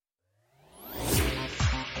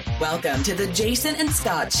Welcome to the Jason and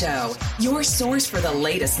Scott Show, your source for the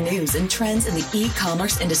latest news and trends in the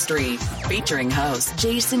e-commerce industry. Featuring host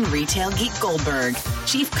Jason Retail Geek Goldberg,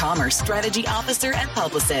 Chief Commerce Strategy Officer and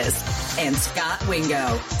Publicist, and Scott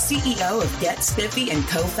Wingo, CEO of Get Spiffy and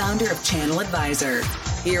co-founder of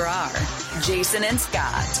ChannelAdvisor. Here are Jason and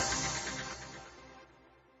Scott.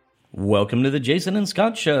 Welcome to the Jason and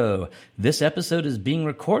Scott Show. This episode is being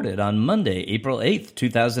recorded on Monday, April 8th,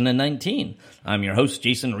 2019. I'm your host,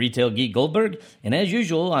 Jason Retail Geek Goldberg, and as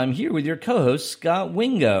usual, I'm here with your co-host, Scott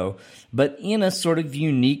Wingo, but in a sort of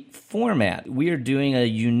unique format. We are doing a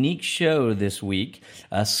unique show this week.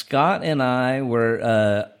 Scott and I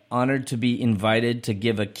were honored to be invited to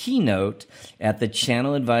give a keynote at the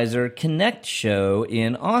ChannelAdvisor Connect show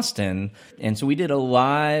in Austin. And so we did a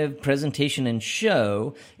live presentation and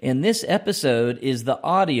show, and this episode is the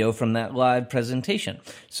audio from that live presentation.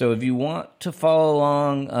 So if you want to follow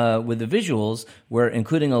along with the visuals, we're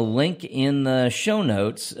including a link in the show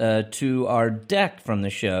notes to our deck from the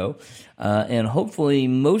show. And hopefully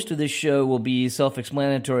most of this show will be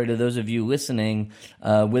self-explanatory to those of you listening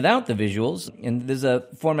without the visuals. And there's a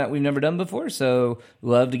format we've never done before, so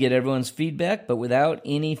love to get everyone's feedback. But without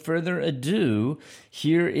any further ado,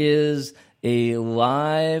 here is a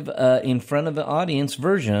live, in front of the audience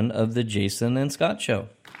version of the Jason and Scott Show.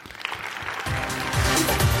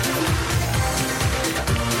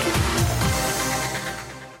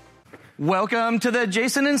 Welcome to the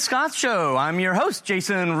Jason and Scott Show. I'm your host,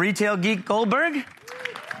 Jason Retail Geek Goldberg.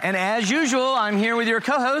 And as usual, I'm here with your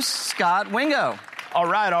co-host, Scott Wingo. All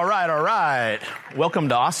right. Welcome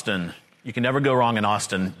to Austin. You can never go wrong in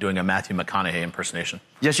Austin doing a Matthew McConaughey impersonation.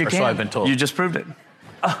 Yes, you can. So I've been told. You just proved it.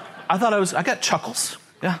 I thought I got chuckles.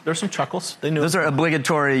 Yeah, there's some chuckles. They knew. Those are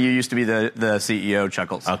obligatory. You used to be the CEO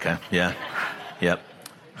chuckles. Okay, yeah. Yep.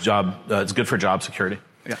 It's good for job security.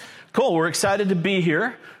 Yeah. Cool, we're excited to be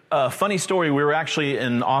here. Funny story, we were actually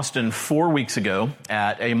in Austin 4 weeks ago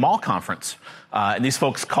at a mall conference. And these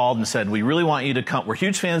folks called and said, we really want you to come. We're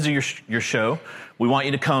huge fans of your show. We want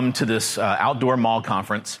you to come to this outdoor mall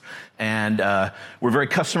conference. And we're very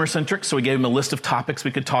customer-centric, so we gave them a list of topics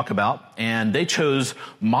we could talk about. And they chose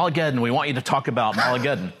Mallageddon. We want you to talk about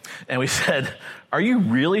Mallageddon. And we said, are you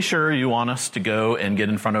really sure you want us to go and get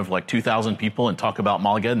in front of like 2,000 people and talk about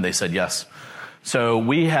Mallageddon? They said yes. So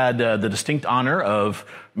we had the distinct honor of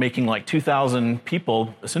making like 2,000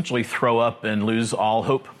 people essentially throw up and lose all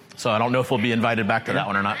hope. So I don't know if we'll be invited back to that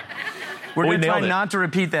one or not. We're going to try not to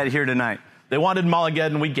repeat that here tonight. They wanted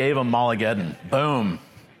Mallageddon. We gave them Mallageddon. Boom.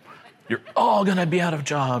 You're all going to be out of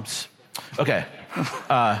jobs. Okay.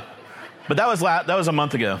 But that was a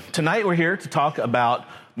month ago. Tonight we're here to talk about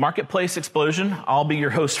marketplace explosion. I'll be your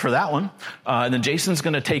host for that one. And then Jason's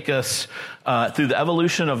going to take us through the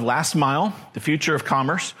evolution of last mile, the future of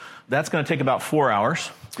commerce. That's going to take about 4 hours.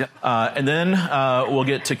 Yep. And then we'll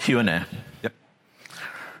get to Q&A. Yep.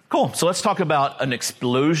 Cool. So let's talk about an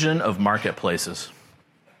explosion of marketplaces.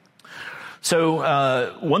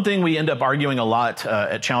 So one thing we end up arguing a lot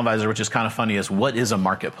at ChannelAdvisor, which is kind of funny, is what is a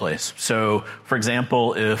marketplace? So, for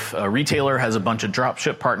example, if a retailer has a bunch of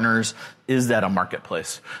dropship partners, is that a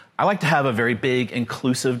marketplace? I like to have a very big,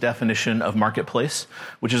 inclusive definition of marketplace,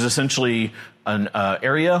 which is essentially an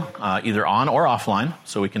area, either on or offline,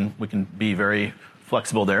 so we can be very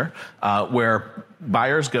flexible there, where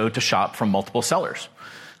buyers go to shop from multiple sellers.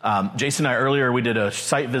 Jason and I earlier, we did a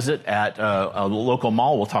site visit at a local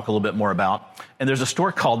mall we'll talk a little bit more about. And there's a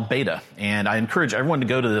store called Beta. And I encourage everyone to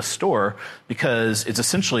go to this store because it's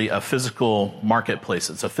essentially a physical marketplace.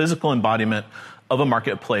 It's a physical embodiment of a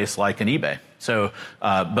marketplace like an eBay. So,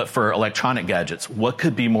 but for electronic gadgets, what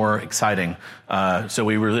could be more exciting? So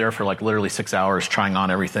we were there for like literally 6 hours trying on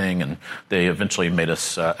everything. And they eventually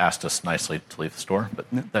asked us nicely to leave the store.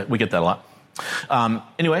 But we get that a lot.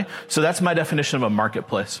 Anyway, so that's my definition of a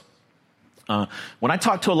marketplace. When I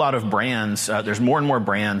talk to a lot of brands, there's more and more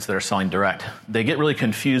brands that are selling direct. They get really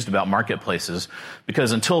confused about marketplaces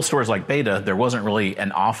because until stores like Beta, there wasn't really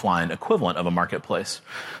an offline equivalent of a marketplace.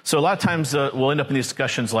 So a lot of times we'll end up in these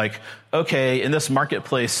discussions like, okay, in this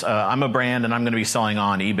marketplace, I'm a brand and I'm going to be selling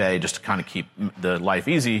on eBay just to kind of keep the life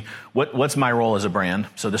easy. What's my role as a brand?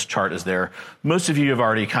 So this chart is there. Most of you have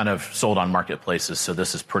already kind of sold on marketplaces, so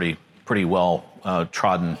this is pretty well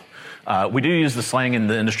trodden. We do use the slang in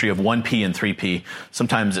the industry of 1P and 3P.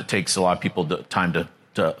 Sometimes it takes a lot of people time to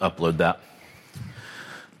upload that.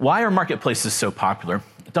 Why are marketplaces so popular?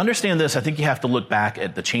 To understand this, I think you have to look back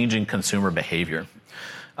at the changing consumer behavior.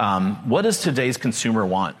 What does today's consumer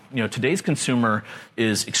want? Today's consumer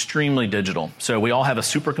is extremely digital. So we all have a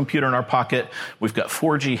supercomputer in our pocket. We've got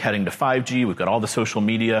 4G heading to 5G. We've got all the social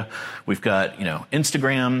media. We've got,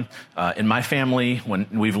 Instagram. In my family, when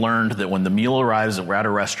we've learned that when the meal arrives and we're at a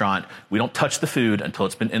restaurant, we don't touch the food until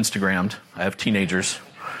it's been Instagrammed. I have teenagers.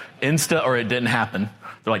 Insta or it didn't happen.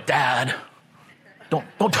 They're like, Dad,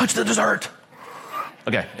 don't touch the dessert.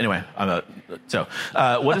 Okay, anyway,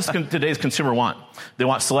 what does today's consumer want? They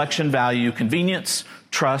want selection, value, convenience,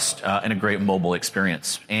 trust, and a great mobile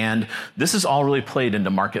experience. And this is all really played into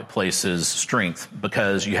Marketplace's strength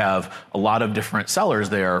because you have a lot of different sellers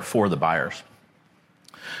there for the buyers.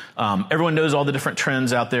 Everyone knows all the different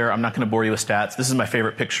trends out there. I'm not going to bore you with stats. This is my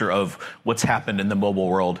favorite picture of what's happened in the mobile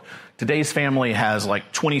world. Today's family has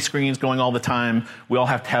like 20 screens going all the time. We all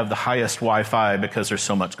have to have the highest Wi-Fi because there's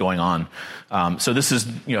so much going on. So this is,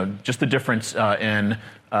 just the difference in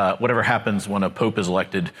whatever happens when a pope is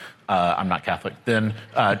elected. I'm not Catholic. Then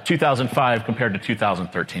 2005 compared to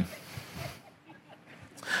 2013.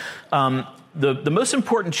 The most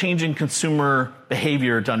important change in consumer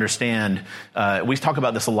behavior to understand, we talk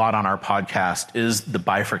about this a lot on our podcast, is the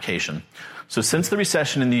bifurcation. So since the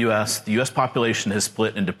recession in the U.S. population has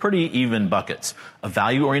split into pretty even buckets, a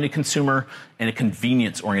value-oriented consumer and a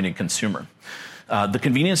convenience-oriented consumer. The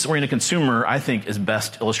convenience-oriented consumer, I think, is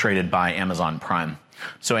best illustrated by Amazon Prime.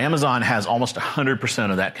 So Amazon has almost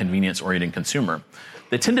 100% of that convenience-oriented consumer.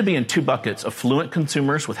 They tend to be in two buckets: affluent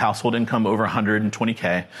consumers with household income over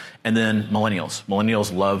 120K, and then millennials.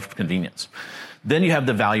 Millennials love convenience. Then you have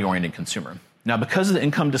the value-oriented consumer. Now, because of the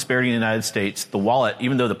income disparity in the United States, the wallet,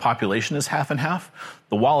 even though the population is half and half,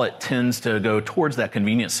 the wallet tends to go towards that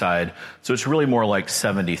convenience side. So it's really more like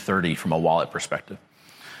 70-30 from a wallet perspective.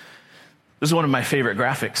 This is one of my favorite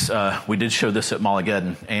graphics. We did show this at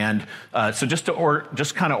Mallageddon. And so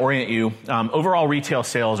just kind of orient you, overall retail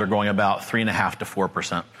sales are going about 3.5% to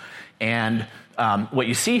 4%. And what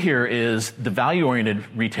you see here is the value-oriented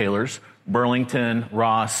retailers, Burlington,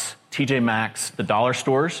 Ross, TJ Maxx, the dollar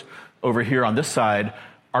stores, over here on this side,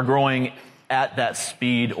 are growing at that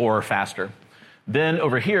speed or faster. Then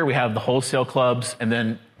over here, we have the wholesale clubs, and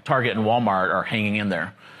then Target and Walmart are hanging in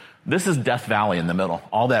there. This is Death Valley in the middle.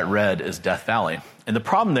 All that red is Death Valley. And the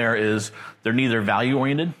problem there is they're neither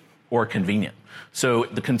value-oriented or convenient. So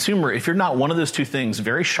the consumer, if you're not one of those two things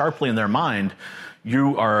very sharply in their mind,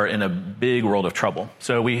 you are in a big world of trouble.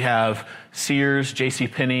 So we have Sears,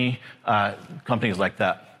 JCPenney, companies like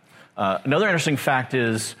that. Another interesting fact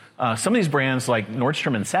is some of these brands like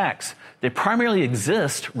Nordstrom and Saks, they primarily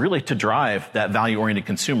exist really to drive that value-oriented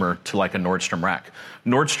consumer to like a Nordstrom rack.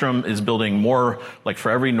 Nordstrom is building more, like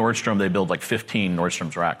for every Nordstrom, they build like 15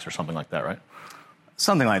 Nordstrom's racks or something like that, right?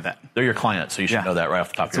 Something like that. They're your client, so you should know that right off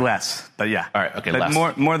the top of your head. It's less, but yeah. All right, okay, but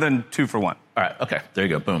less. More than 2 for 1. All right, okay, there you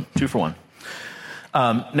go, boom, 2 for 1.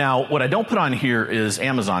 Now, what I don't put on here is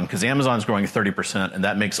Amazon, because Amazon's growing 30%, and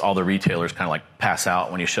that makes all the retailers kind of like pass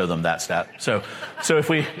out when you show them that stat. So if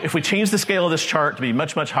we change the scale of this chart to be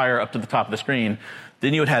much, much higher up to the top of the screen,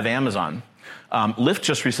 then you would have Amazon. Lyft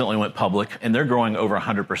just recently went public, and they're growing over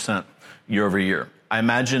 100% year over year. I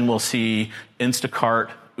imagine we'll see Instacart,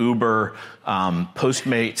 Uber,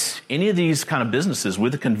 Postmates, any of these kind of businesses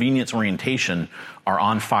with a convenience orientation are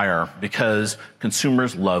on fire because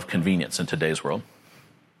consumers love convenience in today's world.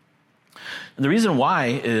 And the reason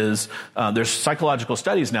why is there's psychological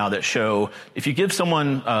studies now that show if you give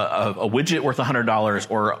someone a widget worth $100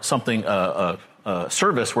 or something, a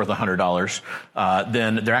service worth $100,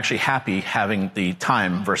 then they're actually happy having the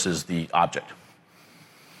time versus the object.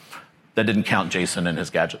 That didn't count Jason and his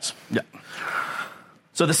gadgets. Yeah.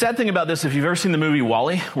 So the sad thing about this, if you've ever seen the movie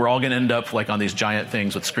WALL-E, we're all going to end up like on these giant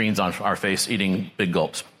things with screens on our face eating big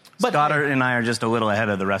gulps. But Goddard and I are just a little ahead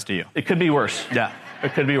of the rest of you. It could be worse. Yeah.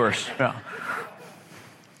 It could be worse. Yeah.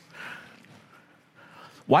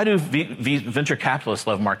 Why do venture capitalists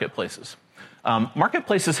love marketplaces?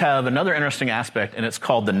 Marketplaces have another interesting aspect, and it's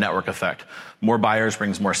called the network effect. More buyers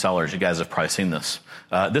brings more sellers. You guys have probably seen this.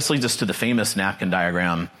 This leads us to the famous napkin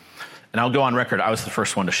diagram. And I'll go on record, I was the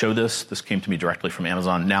first one to show this. This came to me directly from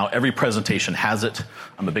Amazon. Now every presentation has it.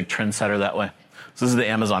 I'm a big trendsetter that way. So this is the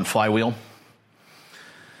Amazon flywheel.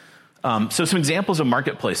 So some examples of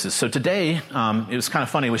marketplaces. So today, it was kind of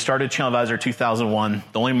funny. We started ChannelAdvisor 2001.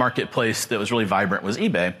 The only marketplace that was really vibrant was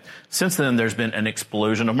eBay. Since then, there's been an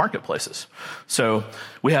explosion of marketplaces. So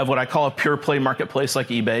we have what I call a pure play marketplace like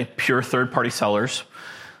eBay, pure third-party sellers.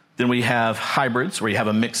 Then we have hybrids, where you have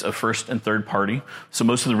a mix of first and third party. So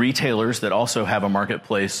most of the retailers that also have a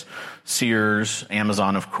marketplace, Sears,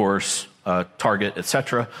 Amazon, of course, Target,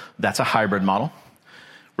 etc., that's a hybrid model.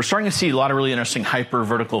 we're starting to see a lot of really interesting hyper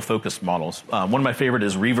vertical focused models. One of my favorite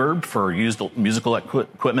is Reverb for used musical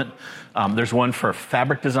equipment. There's one for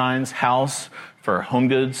fabric designs, house, for home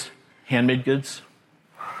goods, handmade goods.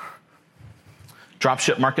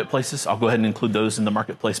 Dropship marketplaces, I'll go ahead and include those in the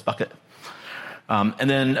marketplace bucket. And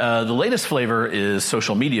then the latest flavor is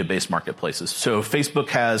social media-based marketplaces. So Facebook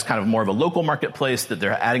has kind of more of a local marketplace that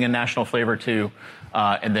they're adding a national flavor to,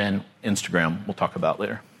 and then Instagram we'll talk about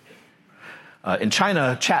later. In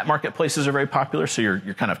China, chat marketplaces are very popular, so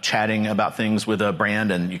you're kind of chatting about things with a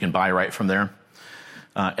brand, and you can buy right from there.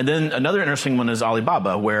 And then another interesting one is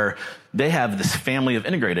Alibaba, where they have this family of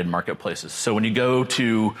integrated marketplaces. So when you go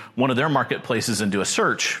to one of their marketplaces and do a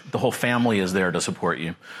search, the whole family is there to support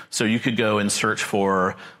you. So you could go and search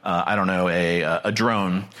for, a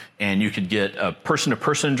drone, and you could get a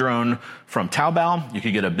person-to-person drone from Taobao. You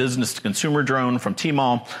could get a business-to-consumer drone from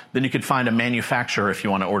Tmall. Then you could find a manufacturer if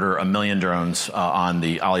you want to order 1 million drones on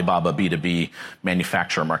the Alibaba B2B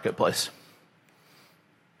manufacturer marketplace.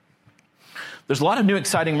 There's a lot of new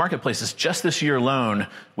exciting marketplaces. Just this year alone,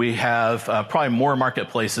 we have probably more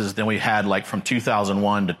marketplaces than we had like from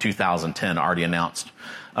 2001 to 2010 already announced.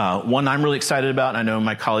 One I'm really excited about, and I know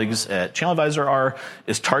my colleagues at ChannelAdvisor are,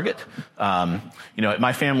 is Target. At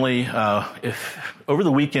my family, if over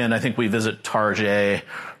the weekend, I think we visit Target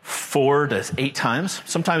 4 to 8 times.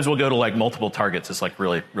 Sometimes we'll go to like multiple Targets. It's like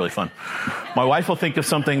really, really fun. My wife will think of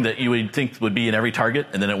something that you would think would be in every Target,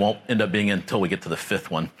 and then it won't end up being until we get to the 5th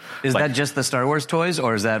one. Is that just the Star Wars toys,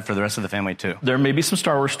 or is that for the rest of the family too? There may be some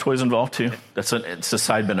Star Wars toys involved too. It's a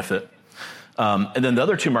side benefit. And then the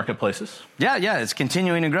other 2 marketplaces. Yeah, it's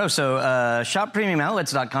continuing to grow. So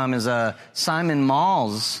shoppremiumoutlets.com is a Simon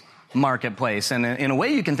Malls marketplace. And in a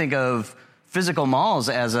way, you can think of physical malls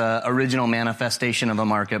as a original manifestation of a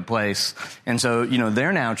marketplace. And so,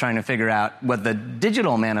 they're now trying to figure out what the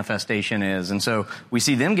digital manifestation is. And so we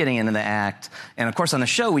see them getting into the act. And of course, on the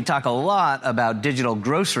show, we talk a lot about digital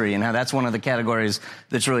grocery and how that's one of the categories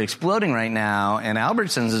that's really exploding right now. And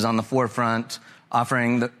Albertsons is on the forefront,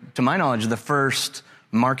 offering, to my knowledge, the first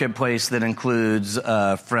marketplace that includes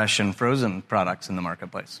fresh and frozen products in the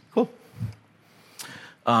marketplace. Cool.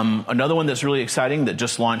 Another one that's really exciting that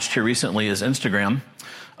just launched here recently is Instagram.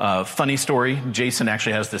 Funny story, Jason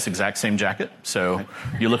actually has this exact same jacket. So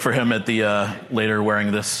you look for him at the later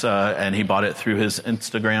wearing this, and he bought it through his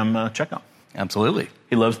Instagram checkout. Absolutely.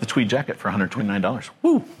 He loves the tweed jacket for $129.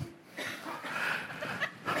 Woo!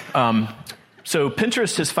 So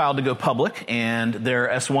Pinterest has filed to go public, and their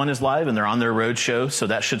S1 is live, and they're on their roadshow, so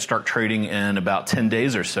that should start trading in about 10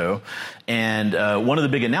 days or so. And one of the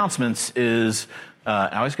big announcements is,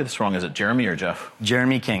 I always get this wrong, is it Jeremy or Jeff?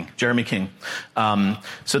 Jeremy King. Jeremy King.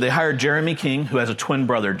 So they hired Jeremy King, who has a twin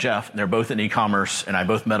brother, Jeff, and they're both in e-commerce, and I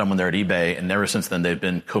both met them when they're at eBay, and ever since then they've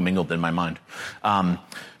been commingled in my mind.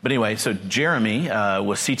 But anyway, so Jeremy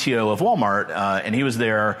was CTO of Walmart, and he was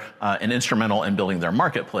there and instrumental in building their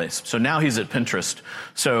marketplace. So now he's at Pinterest.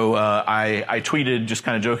 So I tweeted just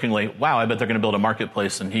kind of jokingly, wow, I bet they're going to build a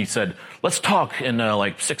marketplace. And he said, let's talk in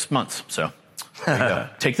like 6 months. So there you go.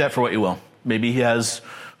 Take that for what you will. Maybe he has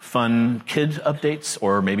fun kid updates,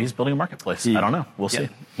 or maybe he's building a marketplace. I don't know. We'll see.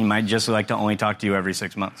 He might just like to only talk to you every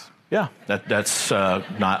 6 months. Yeah, that's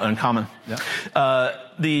not uncommon. Yeah.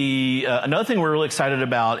 Another thing we're really excited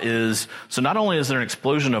about is, so not only is there an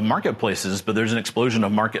explosion of marketplaces, but there's an explosion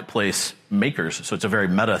of marketplace makers. So it's a very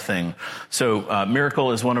meta thing. So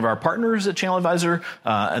Miracle is one of our partners at ChannelAdvisor,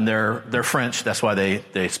 and they're French. That's why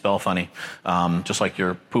they spell funny, just like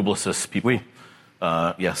your Publicis people. Oui.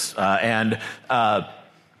 Yes. And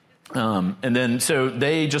then, so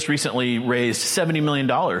they just recently raised $70 million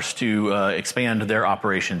to expand their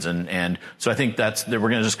operations. And so I think that we're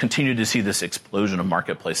going to just continue to see this explosion of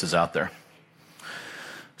marketplaces out there.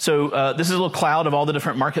 So this is a little cloud of all the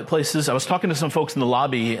different marketplaces. I was talking to some folks in the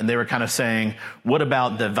lobby, and they were kind of saying, what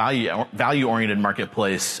about the value-oriented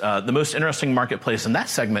marketplace? The most interesting marketplace in that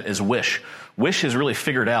segment is Wish. Wish has really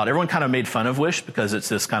figured out, everyone kind of made fun of Wish because it's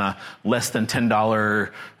this kind of less than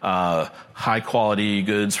 $10 high quality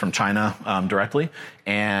goods from China directly,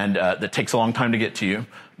 and that takes a long time to get to you.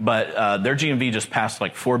 But their GMV just passed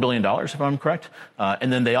like $4 billion, if I'm correct.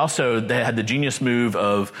 And then they had the genius move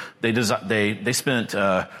of they spent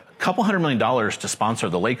a couple $100 million to sponsor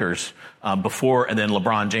the Lakers before, and then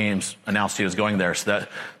LeBron James announced he was going there.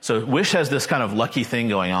 So Wish has this kind of lucky thing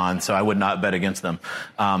going on. So I would not bet against them.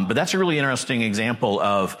 But that's a really interesting example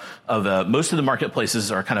of most of the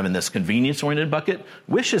marketplaces are kind of in this convenience-oriented bucket.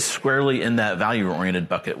 Wish is squarely in that value-oriented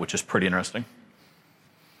bucket, which is pretty interesting.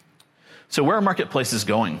 So where are marketplaces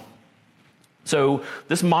going? So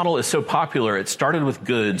this model is so popular, it started with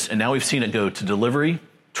goods, and now we've seen it go to delivery,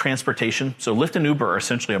 transportation. So Lyft and Uber are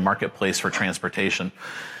essentially a marketplace for transportation.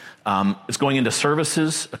 It's going into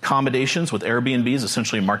services, accommodations with Airbnb is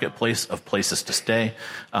essentially a marketplace of places to stay,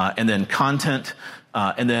 and then content.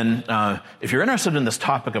 And then if you're interested in this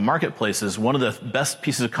topic of marketplaces, one of the best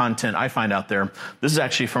pieces of content I find out there, this is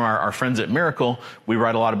actually from our friends at Miracle. We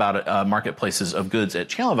write a lot about marketplaces of goods at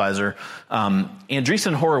ChannelAdvisor.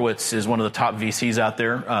 Andreessen Horowitz is one of the top VCs out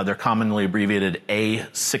there. They're commonly abbreviated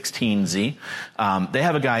A16Z. They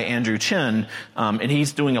have a guy, Andrew Chen, and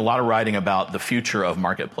he's doing a lot of writing about the future of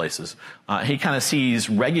marketplaces. He kind of sees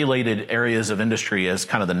regulated areas of industry as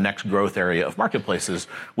kind of the next growth area of marketplaces,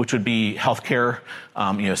 which would be healthcare.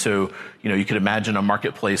 You could imagine a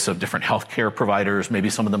marketplace of different healthcare providers. Maybe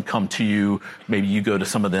some of them come to you. Maybe you go to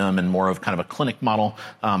some of them in more of kind of a clinic model.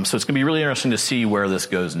 So it's going to be really interesting to see where this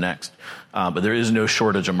goes next. But there is no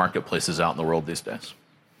shortage of marketplaces out in the world these days.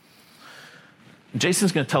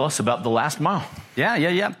 Jason's going to tell us about the last mile.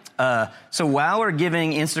 Yeah. So while we're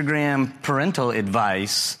giving Instagram parental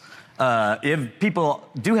advice, if people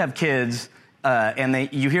do have kids and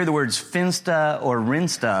you hear the words Finsta or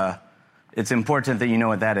Rinsta, it's important that you know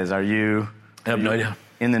what that is. I have no idea.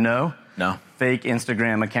 In the know? No. Fake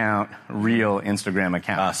Instagram account, real Instagram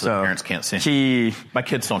account. So the parents can't see. My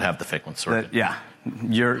kids don't have the fake ones. Yeah.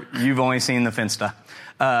 You've only seen the Finsta.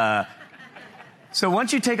 So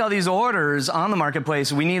once you take all these orders on the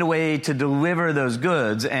marketplace, we need a way to deliver those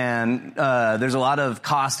goods, and there's a lot of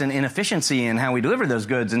cost and inefficiency in how we deliver those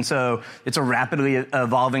goods, and so it's a rapidly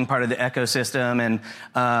evolving part of the ecosystem,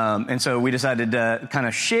 and so we decided to kind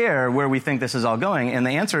of share where we think this is all going, and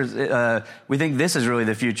the answer is we think this is really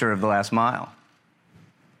the future of the last mile.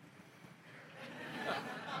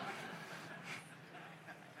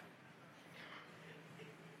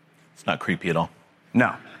 It's not creepy at all.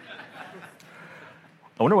 No.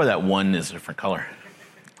 I wonder why that one is a different color.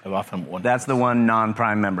 I've often wondered. That's the one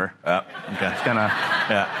non-Prime member. Okay.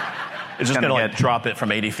 It's just gonna like drop it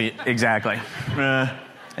from 80 feet. Exactly.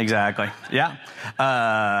 Exactly. Yeah.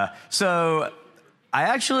 So I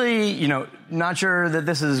actually, not sure that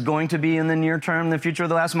this is going to be in the near term, the future of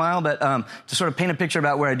the last mile, but to sort of paint a picture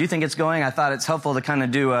about where I do think it's going, I thought it's helpful to kind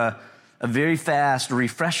of do a very fast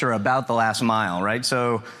refresher about the last mile, right?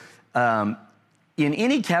 So in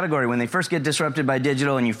any category, when they first get disrupted by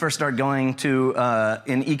digital and you first start going to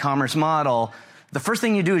an e-commerce model, the first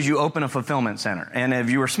thing you do is you open a fulfillment center. And if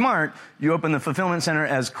you were smart, you open the fulfillment center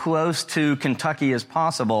as close to Kentucky as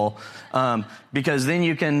possible, because then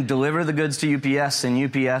you can deliver the goods to UPS, and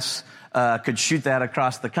UPS could shoot that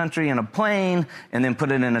across the country in a plane and then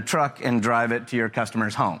put it in a truck and drive it to your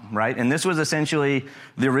customer's home, right? And this was essentially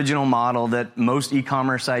the original model that most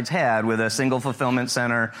e-commerce sites had, with a single fulfillment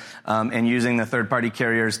center and using the third-party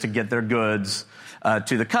carriers to get their goods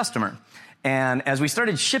to the customer. And as we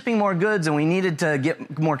started shipping more goods and we needed to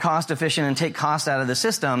get more cost efficient and take costs out of the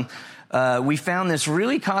system, we found this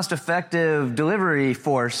really cost-effective delivery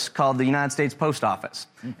force called the United States Post Office.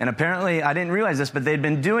 And apparently, I didn't realize this, but they'd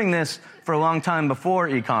been doing this for a long time before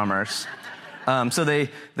e-commerce. So they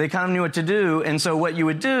kind of knew what to do. And so what you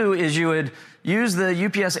would do is you would use the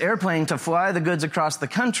UPS airplane to fly the goods across the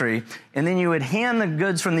country, and then you would hand the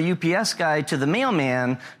goods from the UPS guy to the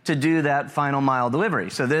mailman to do that final mile delivery.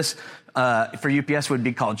 So this for UPS would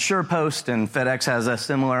be called SurePost, and FedEx has a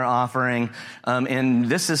similar offering. And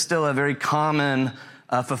this is still a very common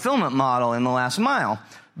fulfillment model in the last mile.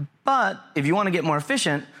 But if you want to get more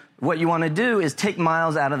efficient, what you want to do is take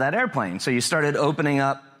miles out of that airplane. So you started opening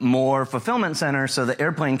up more fulfillment centers so the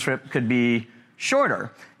airplane trip could be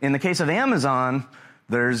shorter. In the case of Amazon,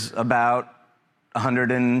 there's about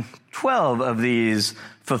 112 of these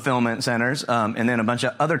fulfillment centers, and then a bunch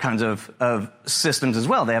of other kinds of systems as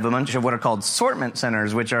well. They have a bunch of what are called assortment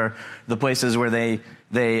centers, which are the places where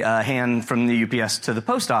they hand from the UPS to the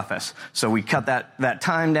post office. So we cut that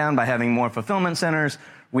time down by having more fulfillment centers.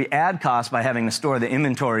 We add costs by having to store the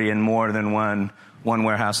inventory in more than one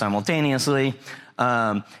warehouse simultaneously.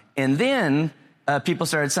 And then people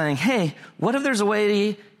started saying, hey, what if there's a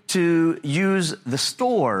way to use the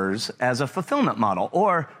stores as a fulfillment model?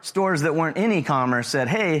 Or stores that weren't in e-commerce said,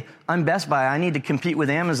 hey, I'm Best Buy, I need to compete with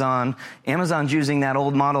Amazon. Amazon's using that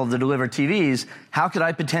old model to deliver TVs. How could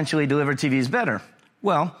I potentially deliver TVs better?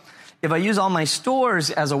 Well, if I use all my stores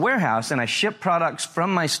as a warehouse and I ship products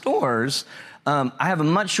from my stores, I have a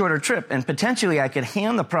much shorter trip, and potentially I could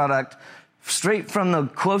hand the product straight from the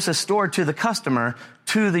closest store to the customer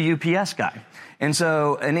to the UPS guy. And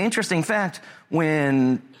so an interesting fact,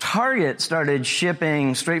 when Target started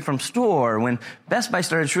shipping straight from store, when Best Buy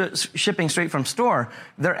started shipping straight from store,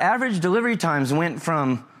 their average delivery times went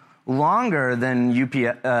from longer than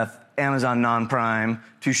Amazon non-Prime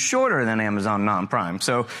to shorter than Amazon non-Prime.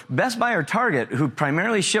 So Best Buy or Target, who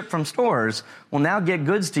primarily ship from stores, will now get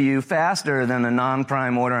goods to you faster than a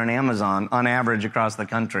non-Prime order on Amazon on average across the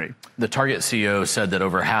country. The Target CEO said that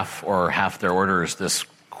over half their orders this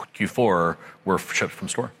Q4 were shipped from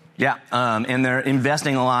store. Yeah, and they're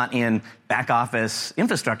investing a lot in back office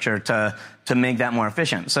infrastructure to make that more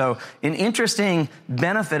efficient. So an interesting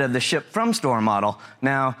benefit of the ship from store model.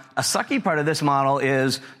 Now, a sucky part of this model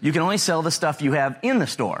is you can only sell the stuff you have in the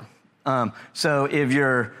store. So if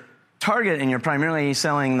you're Target and you're primarily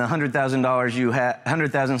selling the $100,000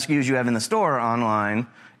 100,000 SKUs you have in the store online,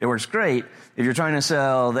 it works great. If you're trying to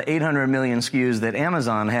sell the 800 million SKUs that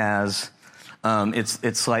Amazon has,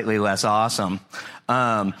 it's slightly less awesome.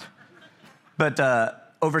 But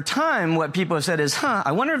over time, what people have said is,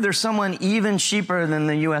 I wonder if there's someone even cheaper than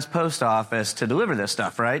the U.S. Post Office to deliver this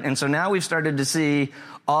stuff, right? And so now we've started to see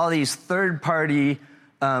all these third-party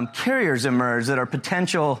carriers emerge that are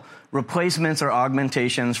potential replacements or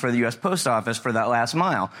augmentations for the U.S. Post Office for that last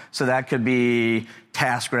mile. So that could be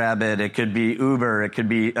TaskRabbit, it could be Uber, it could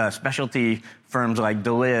be specialty firms like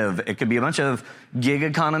Deliv, it could be a bunch of gig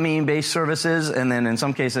economy-based services, and then in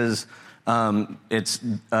some cases, it's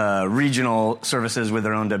regional services with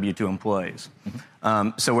their own W-2 employees.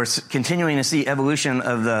 So we're continuing to see evolution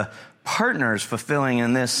of the partners fulfilling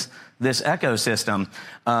in this ecosystem.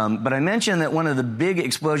 But I mentioned that one of the big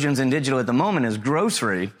explosions in digital at the moment is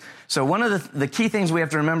grocery. So one of the key things we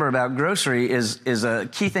have to remember about grocery is a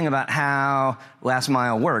key thing about how last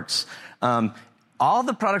mile works. All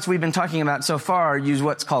the products we've been talking about so far use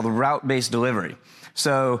what's called route-based delivery.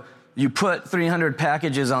 So you put 300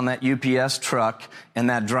 packages on that UPS truck, and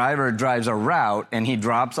that driver drives a route, and he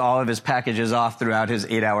drops all of his packages off throughout his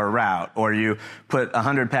 8-hour route. Or you put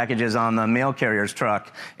 100 packages on the mail carrier's truck,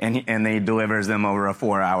 and he delivers them over a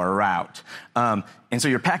 4-hour route. And so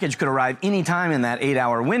your package could arrive any time in that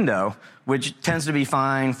 8-hour window, which tends to be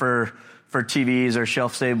fine for TVs or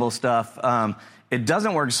shelf-stable stuff. It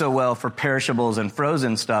doesn't work so well for perishables and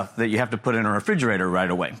frozen stuff that you have to put in a refrigerator right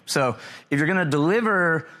away. So if you're going to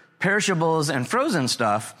deliver perishables and frozen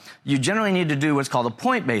stuff, you generally need to do what's called a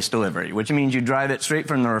point-based delivery, which means you drive it straight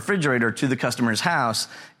from the refrigerator to the customer's house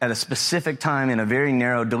at a specific time in a very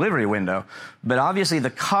narrow delivery window. But obviously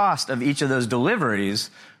the cost of each of those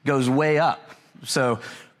deliveries goes way up. So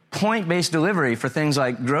point-based delivery for things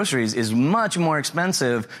like groceries is much more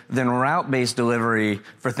expensive than route-based delivery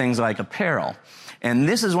for things like apparel. And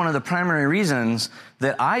this is one of the primary reasons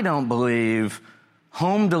that I don't believe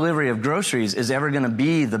home delivery of groceries is ever going to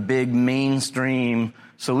be the big mainstream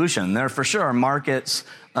solution. There for sure are markets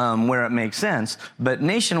where it makes sense, but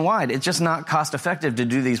nationwide, it's just not cost effective to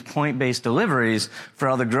do these point-based deliveries for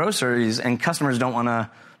all the groceries, and customers don't want to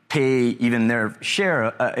pay even their share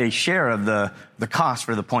of the cost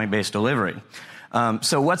for the point-based delivery.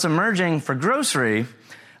 So what's emerging for grocery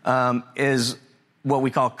is what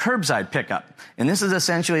we call curbside pickup. And this is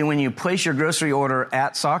essentially when you place your grocery order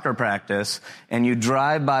at soccer practice and you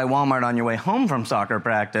drive by Walmart on your way home from soccer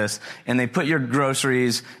practice, and they put your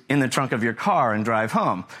groceries in the trunk of your car and drive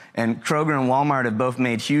home. And Kroger and Walmart have both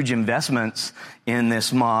made huge investments in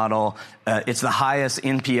this model. It's the highest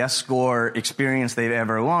NPS score experience they've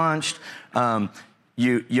ever launched.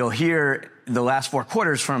 You'll hear the last 4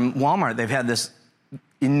 quarters from Walmart, they've had this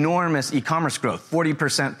enormous e-commerce growth,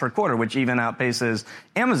 40% per quarter, which even outpaces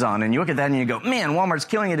Amazon. And you look at that and you go, man, Walmart's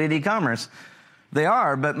killing it at e-commerce. They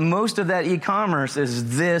are, but most of that e-commerce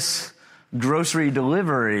is this grocery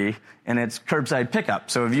delivery, and it's curbside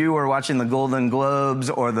pickup. So if you were watching the Golden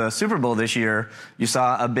Globes or the Super Bowl this year, you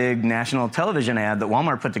saw a big national television ad that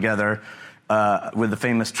Walmart put together with the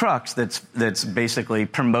famous trucks that's basically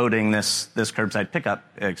promoting this curbside pickup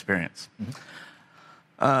experience.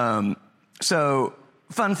 So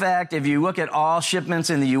fun fact, if you look at all shipments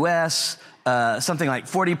in the U.S., something like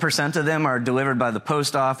 40% of them are delivered by the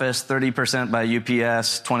post office, 30% by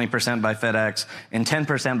UPS, 20% by FedEx, and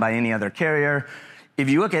 10% by any other carrier. If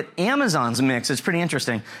you look at Amazon's mix, it's pretty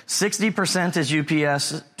interesting. 60% is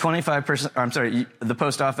UPS, 25%, the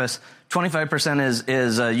post office, 25%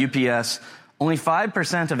 is UPS. Only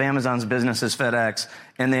 5% of Amazon's business is FedEx.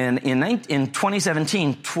 And then in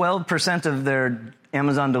 2017, 12% of their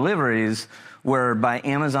Amazon deliveries were by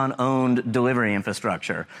Amazon-owned delivery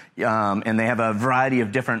infrastructure. And they have a variety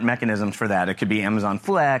of different mechanisms for that. It could be Amazon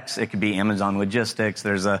Flex, it could be Amazon Logistics.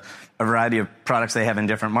 There's a variety of products they have in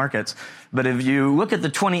different markets. But if you look at the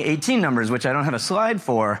 2018 numbers, which I don't have a slide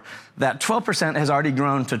for, that 12% has already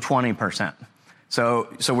grown to 20%. So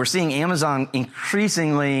we're seeing Amazon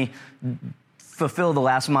increasingly fulfill the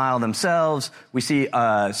last mile themselves. We see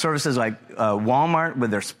services like Walmart with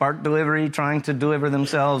their Spark delivery trying to deliver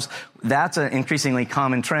themselves. That's an increasingly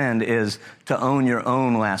common trend, is to own your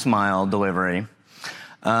own last mile delivery.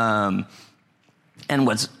 And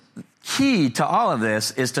what's key to all of this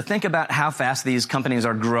is to think about how fast these companies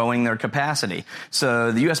are growing their capacity.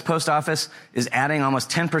 So the U.S. Post Office is adding almost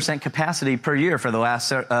 10% capacity per year for the last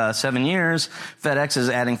 7 years. FedEx is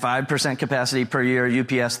adding 5% capacity per year.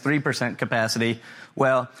 UPS 3% capacity.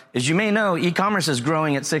 Well, as you may know, e-commerce is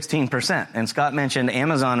growing at 16%. And Scott mentioned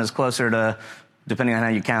Amazon is closer to, depending on how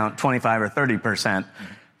you count, 25 or 30%.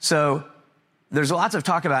 So there's lots of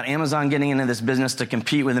talk about Amazon getting into this business to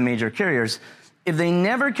compete with the major carriers. If they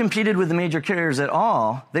never competed with the major carriers at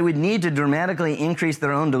all, they would need to dramatically increase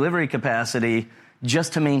their own delivery capacity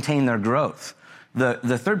just to maintain their growth.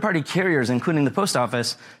 The third-party carriers, including the post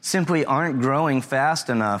office, simply aren't growing fast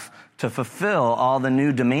enough to fulfill all the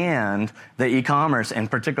new demand that e-commerce and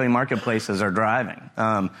particularly marketplaces are driving.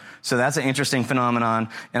 So that's an interesting phenomenon.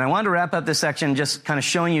 And I wanted to wrap up this section just kind of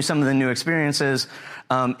showing you some of the new experiences.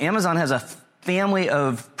 Amazon has a family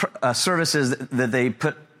of services that they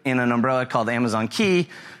put in an umbrella called Amazon Key.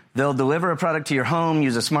 They'll deliver a product to your home,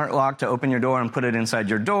 use a smart lock to open your door and put it inside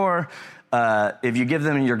your door. If you give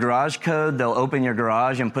them your garage code, they'll open your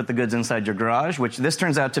garage and put the goods inside your garage, which this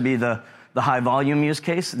turns out to be the high volume use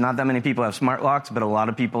case. Not that many people have smart locks, but a lot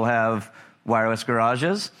of people have wireless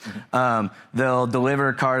garages. They'll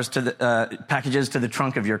deliver packages to the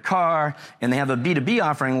trunk of your car, and they have a B2B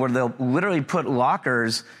offering where they'll literally put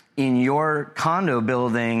lockers in your condo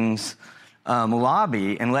building's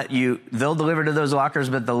lobby and they'll deliver to those lockers,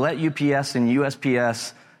 but they'll let UPS and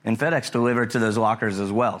USPS and FedEx deliver to those lockers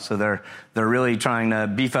as well. So they're really trying to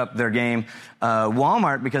beef up their game.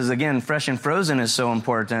 Walmart, because again, fresh and frozen is so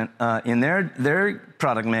important in their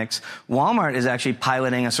product mix, Walmart is actually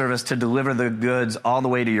piloting a service to deliver the goods all the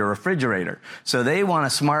way to your refrigerator. So they want a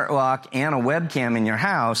smart lock and a webcam in your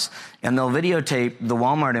house, and they'll videotape the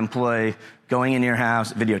Walmart employee going into your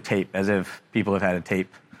house, videotape, as if people have had a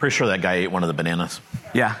tape. Pretty sure that guy ate one of the bananas.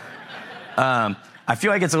 Yeah. I feel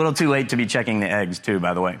like it's a little too late to be checking the eggs, too,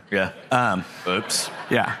 by the way. Yeah. Oops.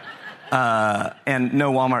 Yeah. And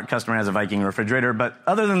no Walmart customer has a Viking refrigerator, but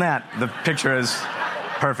other than that, the picture is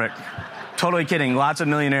perfect. Totally kidding. Lots of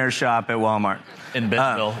millionaires shop at Walmart. In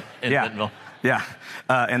Bentonville. Bentonville. Yeah.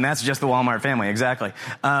 And that's just the Walmart family, exactly.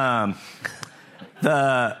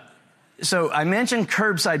 So I mentioned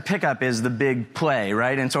curbside pickup is the big play,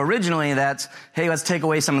 right? And so originally that's, hey, let's take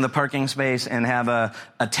away some of the parking space and have a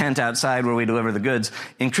tent outside where we deliver the goods.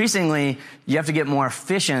 Increasingly, you have to get more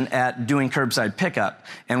efficient at doing curbside pickup.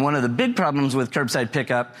 And one of the big problems with curbside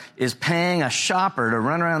pickup is paying a shopper to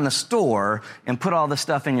run around the store and put all the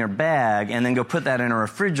stuff in your bag and then go put that in a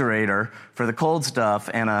refrigerator for the cold stuff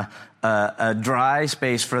and a dry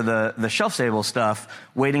space for the shelf-stable stuff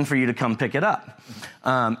waiting for you to come pick it up.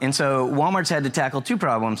 And so Walmart's had to tackle two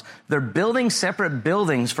problems. They're building separate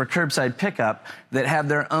buildings for curbside pickup that have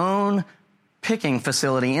their own picking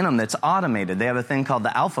facility in them that's automated. They have a thing called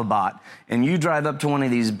the Alpha Bot, and you drive up to one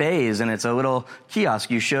of these bays, and it's a little kiosk.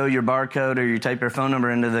 You show your barcode or you type your phone number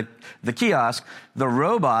into the kiosk. The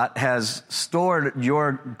robot has stored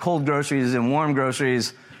your cold groceries and warm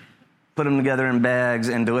groceries, put them together in bags,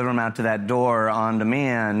 and deliver them out to that door on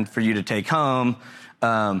demand for you to take home.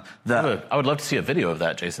 I would love to see a video of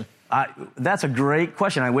that, Jason. That's a great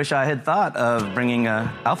question. I wish I had thought of bringing an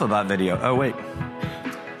AlphaBot video. Oh, wait.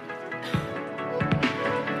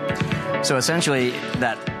 So essentially,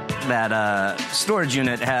 that storage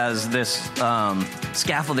unit has this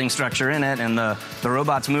scaffolding structure in it, and the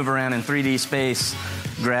robots move around in 3D space,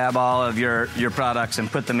 grab all of your products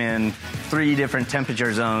and put them in 3 different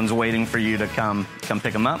temperature zones waiting for you to come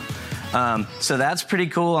pick them up. So that's pretty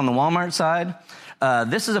cool on the Walmart side.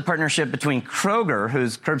 This is a partnership between Kroger,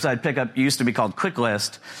 whose curbside pickup used to be called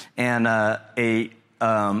QuickList, and a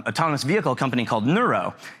autonomous vehicle company called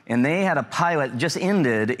Nuro. And they had a pilot just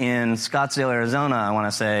ended in Scottsdale, Arizona, I want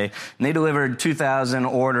to say. And they delivered 2,000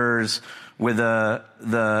 orders with the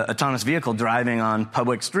autonomous vehicle driving on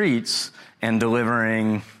public streets and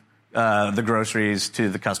delivering the groceries to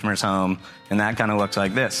the customer's home. And that kind of looks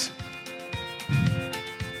like this.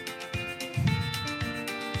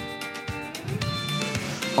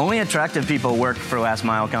 Only attractive people work for last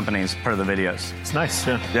mile companies, per the videos. It's nice,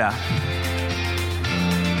 yeah. Yeah.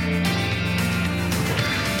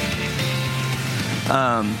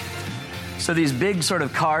 So these big sort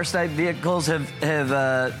of car-type vehicles have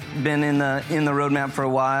been in the roadmap for a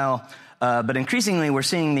while, but increasingly we're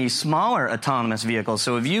seeing these smaller autonomous vehicles.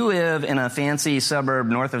 So if you live in a fancy suburb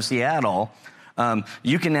north of Seattle,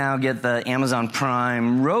 You can now get the Amazon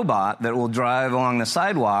Prime robot that will drive along the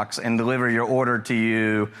sidewalks and deliver your order to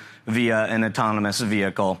you via an autonomous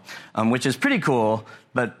vehicle, which is pretty cool.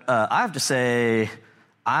 But I have to say,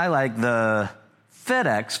 I like the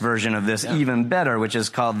FedEx version of this even better, which is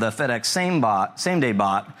called the FedEx Same Day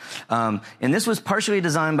Bot. And this was partially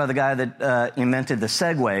designed by the guy that invented the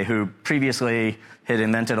Segway, who previously had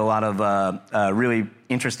invented a lot of really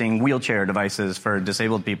interesting wheelchair devices for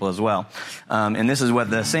disabled people as well. And this is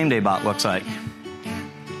what the Same Day Bot looks like.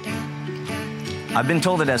 I've been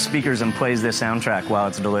told it has speakers and plays this soundtrack while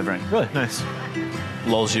it's delivering. Really nice.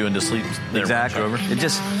 Lulls you into sleep. Exactly. It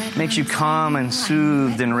just makes you calm and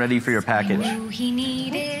soothed and ready for your package.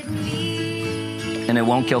 And it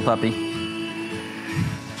won't kill puppy.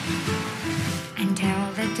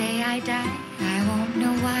 Until the day I die, I won't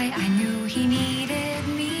know why I knew he needed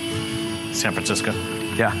me. San Francisco.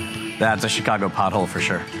 Yeah, that's a Chicago pothole for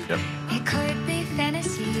sure. Yep. It could be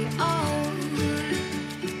fantasy,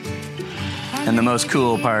 And the most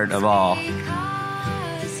cool part of all,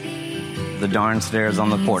 the darn stairs on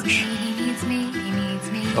the porch.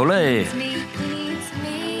 Olé!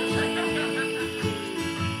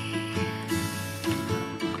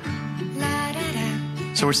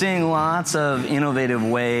 So we're seeing lots of innovative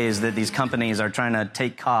ways that these companies are trying to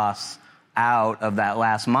take costs out of that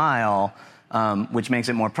last mile, which makes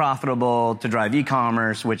it more profitable to drive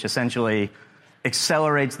e-commerce, which essentially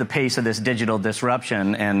accelerates the pace of this digital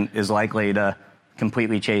disruption and is likely to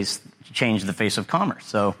completely change the face of commerce.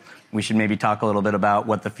 So we should maybe talk a little bit about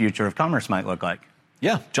what the future of commerce might look like.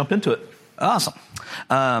 Yeah, jump into it. Awesome.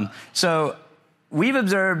 So we've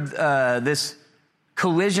observed this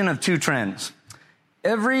collision of two trends.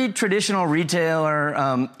 Every traditional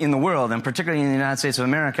retailer in the world, and particularly in the United States of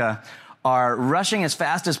America, are rushing as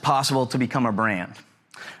fast as possible to become a brand.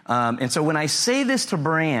 And so when I say this to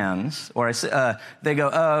brands, or I say, they go,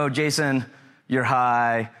 "Oh, Jason, you're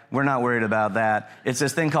high. We're not worried about that." It's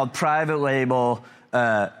this thing called private label.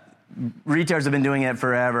 Retailers have been doing it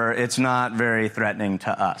forever. It's not very threatening to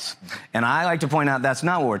us. And I like to point out that's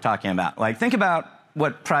not what we're talking about. Like, think about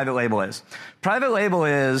what private label is. Private label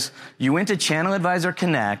is you went to ChannelAdvisor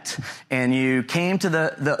Connect and you came to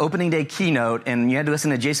the opening day keynote and you had to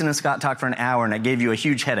listen to Jason and Scott talk for an hour and it gave you a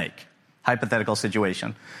huge headache. Hypothetical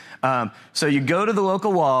situation. So you go to the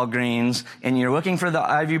local Walgreens and you're looking for the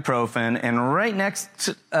ibuprofen, and right next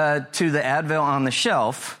to the Advil on the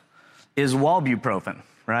shelf is Wallbuprofen,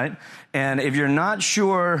 right? And if you're not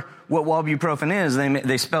sure what Wallbuprofen is,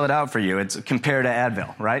 they spell it out for you. It's compared to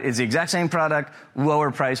Advil, right? It's the exact same product,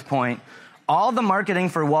 lower price point. All the marketing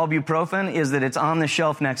for Wallbuprofen is that it's on the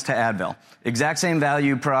shelf next to Advil. Exact same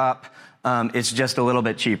value prop. It's just a little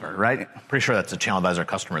bit cheaper, right? Pretty sure that's a ChannelAdvisor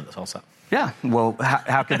customer that sells that. Yeah. Well,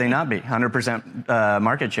 how could they not be? 100%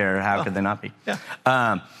 market share. How could they not be? Yeah.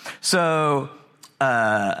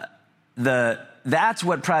 That's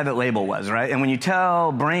what private label was, right? And when you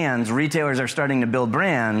tell brands, retailers are starting to build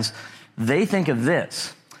brands, they think of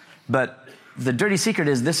this. But the dirty secret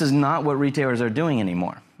is this is not what retailers are doing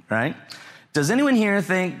anymore, right? Does anyone here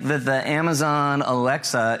think that the Amazon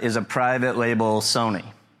Alexa is a private label Sony?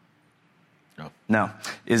 No. No.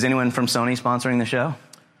 Is anyone from Sony sponsoring the show?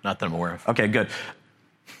 Not that I'm aware of. Okay, good.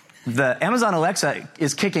 The Amazon Alexa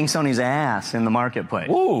is kicking Sony's ass in the marketplace.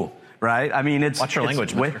 Ooh. Right? I mean, Watch your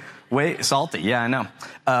language, way salty. Yeah, I know.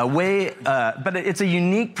 But it's a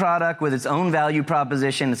unique product with its own value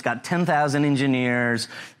proposition. It's got 10,000 engineers.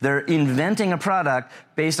 They're inventing a product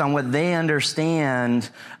based on what they understand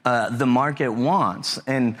the market wants.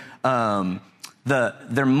 And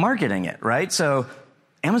they're marketing it, right? So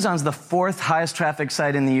Amazon's the 4th highest traffic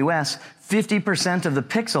site in the U.S. 50% of the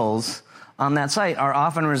pixels on that site are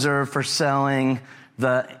often reserved for selling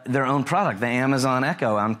their own product, the Amazon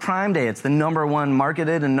Echo. On Prime Day, it's the #1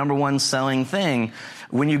 marketed and #1 selling thing.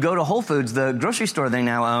 When you go to Whole Foods, the grocery store they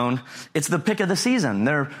now own, it's the pick of the season.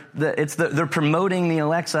 They're promoting the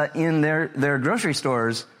Alexa in their grocery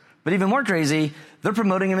stores. But even more crazy, they're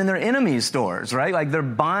promoting them in their enemies' stores, right? Like they're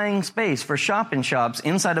buying space for shop-in-shops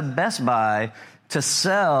inside of Best Buy to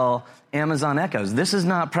sell Amazon Echoes. This is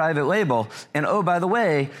not private label. And oh, by the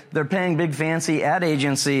way, they're paying big fancy ad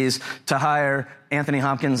agencies to hire Anthony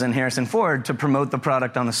Hopkins and Harrison Ford to promote the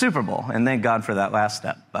product on the Super Bowl. And thank God for that last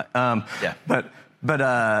step. But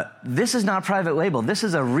this is not private label. This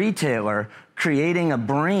is a retailer creating a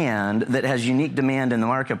brand that has unique demand in the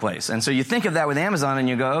marketplace. And so you think of that with Amazon and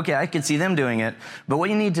you go, okay, I could see them doing it. But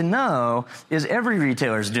what you need to know is every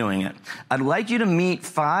retailer's doing it. I'd like you to meet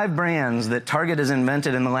 5 brands that Target has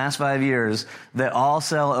invented in the last 5 years that all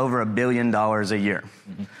sell over $1 billion a year.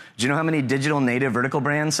 Mm-hmm. Do you know how many digital native vertical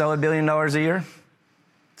brands sell $1 billion a year?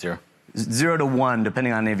 0. 0 to 1,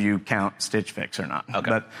 depending on if you count Stitch Fix or not.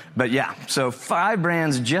 Okay. But yeah, so 5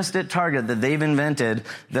 brands just at Target that they've invented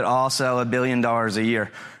that all sell $1 billion a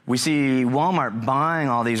year. We see Walmart buying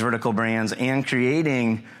all these vertical brands and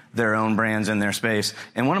creating their own brands in their space.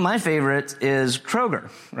 And one of my favorites is Kroger,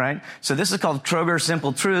 right? So this is called Kroger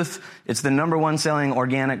Simple Truth. It's the #1 selling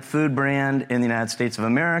organic food brand in the United States of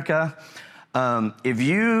America. If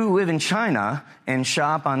you live in China and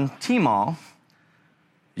shop on Tmall,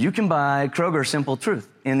 you can buy Kroger Simple Truth.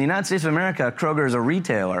 In the United States of America, Kroger is a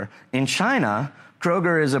retailer. In China,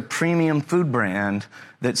 Kroger is a premium food brand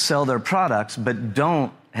that sell their products but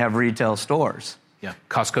don't have retail stores. Yeah,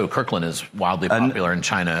 Costco Kirkland is wildly popular in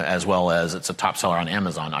China, as well as it's a top seller on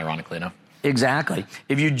Amazon, ironically enough. Exactly.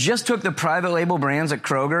 If you just took the private label brands at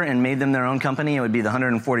Kroger and made them their own company, it would be the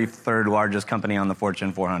 143rd largest company on the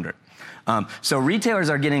Fortune 400. So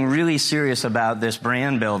retailers are getting really serious about this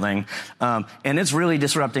brand building, and it's really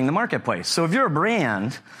disrupting the marketplace. So if you're a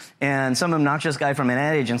brand and some obnoxious guy from an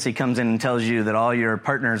ad agency comes in and tells you that all your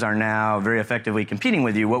partners are now very effectively competing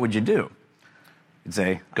with you, what would you do? You'd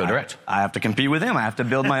say, go direct. I have to compete with him. I have to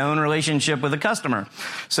build my own relationship with the customer.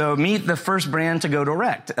 So meet the first brand to go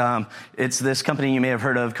direct. It's this company you may have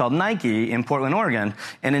heard of called Nike in Portland, Oregon.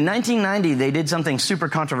 And in 1990, they did something super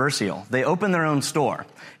controversial. They opened their own store.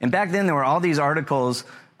 And back then, there were all these articles,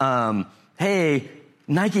 hey,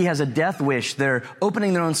 Nike has a death wish. They're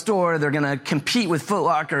opening their own store. They're going to compete with Foot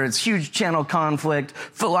Locker. It's huge channel conflict.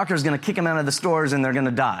 Foot Locker is going to kick them out of the stores, and they're going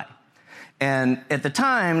to die. And at the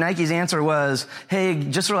time, Nike's answer was, hey,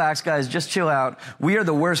 just relax, guys, just chill out. We are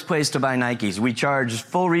the worst place to buy Nikes. We charge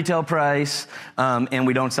full retail price, and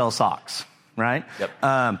we don't sell socks, right?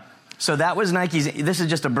 Yep. So that was Nike's. This is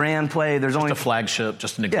just a brand play. There's only a flagship,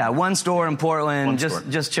 just an example. Yeah, one store in Portland.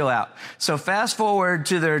 Just chill out. So fast forward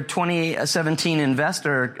to their 2017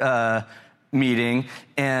 investor meeting,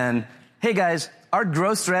 and hey, guys, our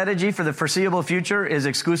growth strategy for the foreseeable future is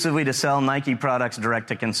exclusively to sell Nike products direct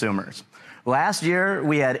to consumers. Last year,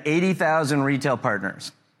 we had 80,000 retail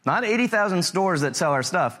partners. Not 80,000 stores that sell our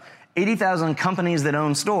stuff, 80,000 companies that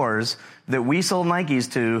own stores that we sold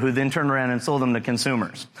Nikes to, who then turned around and sold them to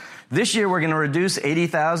consumers. This year, we're going to reduce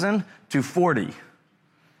 80,000 to 40.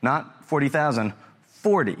 Not 40,000,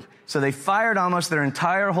 40. So they fired almost their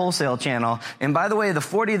entire wholesale channel. And by the way, the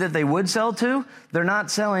 40 that they would sell to, they're not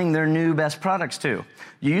selling their new best products to.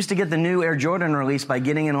 You used to get the new Air Jordan release by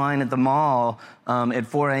getting in line at the mall at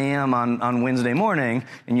 4 a.m. on Wednesday morning,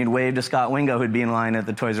 and you'd wave to Scott Wingo, who'd be in line at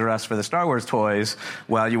the Toys R Us for the Star Wars toys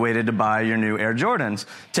while you waited to buy your new Air Jordans.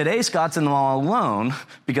 Today, Scott's in the mall alone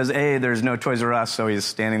because A, there's no Toys R Us, so he's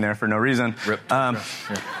standing there for no reason.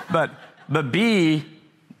 But B,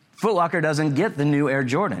 Foot Locker doesn't get the new Air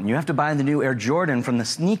Jordan. You have to buy the new Air Jordan from the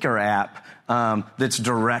sneaker app that's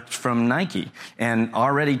direct from Nike. And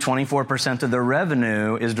already 24% of their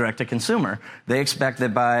revenue is direct to consumer. They expect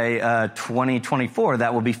that by 2024,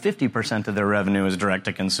 that will be 50% of their revenue is direct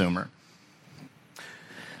to consumer.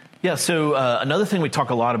 Yeah, so another thing we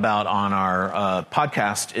talk a lot about on our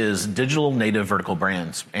podcast is digital native vertical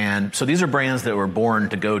brands. And so these are brands that were born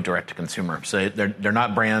to go direct to consumer. So they're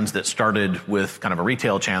not brands that started with kind of a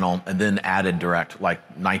retail channel and then added direct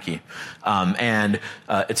like Nike. And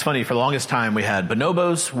it's funny, for the longest time we had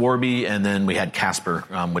Bonobos, Warby, and then we had Casper,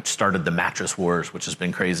 which started the mattress wars, which has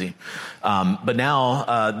been crazy. But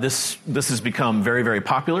now this has become very, very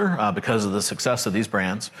popular because of the success of these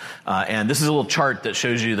brands. And this is a little chart that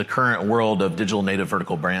shows you the current world of digital native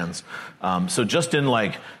vertical brands. So just in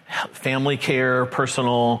like family care,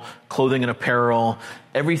 personal, clothing and apparel,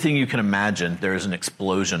 everything you can imagine, there's an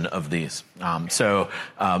explosion of these. So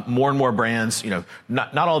more and more brands,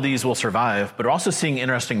 not all these will survive, but we're also seeing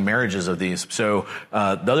interesting marriages of these. So the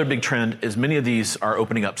other big trend is many of these are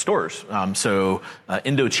opening up stores. So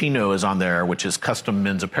Indochino is on there, which is custom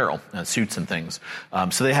men's apparel, suits and things.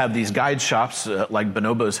 So they have these guide shops like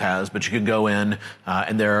Bonobos has, but you can go in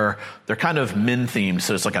and they're kind of men themed.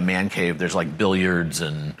 So it's like a man cave. There's like billiards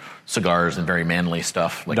and cigars and very manly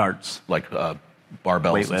stuff, like darts, like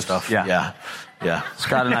barbells and stuff. Yeah.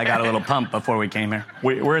 Scott and I got a little pump before we came here.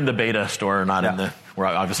 We're in the beta store, not in the. We're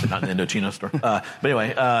obviously not in the Indochino store. But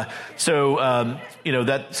anyway, so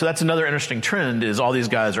that's another interesting trend is all these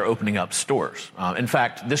guys are opening up stores. In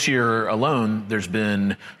fact, this year alone, there's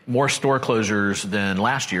been more store closures than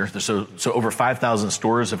last year. So over 5,000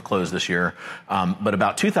 stores have closed this year, but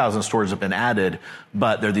about 2,000 stores have been added.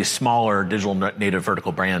 But they're these smaller digital native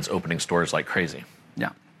vertical brands opening stores like crazy.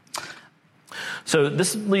 Yeah. So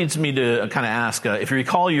this leads me to kind of ask, if you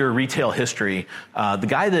recall your retail history, the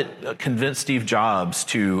guy that convinced Steve Jobs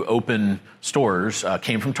to open stores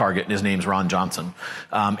came from Target, and his name's Ron Johnson.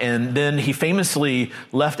 And then he famously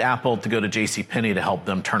left Apple to go to JCPenney to help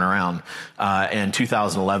them turn around in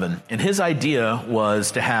 2011. And his idea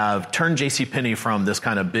was to turn JCPenney from this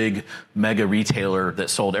kind of big mega retailer that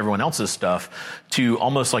sold everyone else's stuff to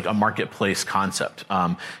almost like a marketplace concept.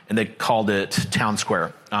 And they called it Town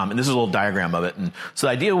Square. And this is a little diagram of it. And so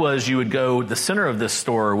the idea was you would go, the center of this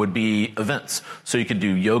store would be events. So you could do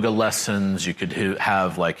yoga lessons, you could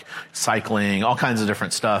have like cycling, all kinds of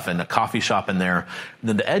different stuff, and a coffee shop in there. And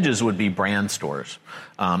then the edges would be brand stores.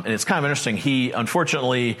 And it's kind of interesting. He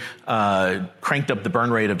unfortunately cranked up the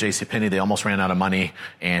burn rate of JCPenney. They almost ran out of money,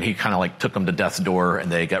 and he kind of like took them to death's door, and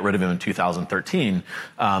they got rid of him in 2013.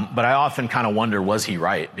 But I often kind of wonder, was he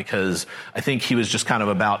right? Because I think he was just kind of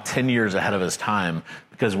about 10 years ahead of his time,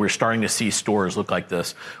 because we're starting to see stores look like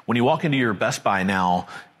this. When you walk into your Best Buy now,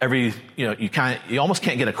 you almost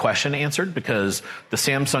can't get a question answered, because the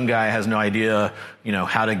Samsung guy has no idea,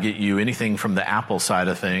 how to get you anything from the Apple side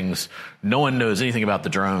of things. No one knows anything about the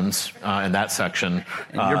drones in that section.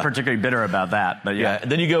 And you're particularly bitter about that, but yeah.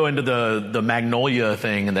 Then you go into the Magnolia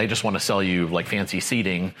thing, and they just want to sell you like fancy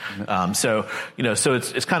seating. So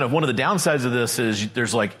it's kind of one of the downsides of this is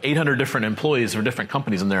there's like 800 different employees for different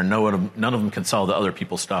companies in there, and none of them can sell the other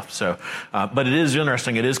people's stuff. So, but it is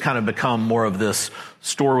interesting. It is kind of become more of this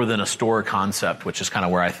store within a store concept, which is kind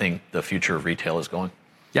of where I think the future of retail is going.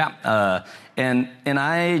 Yeah, and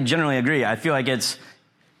I generally agree. I feel like it's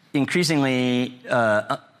increasingly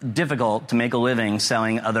difficult to make a living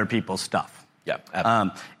selling other people's stuff. Yeah,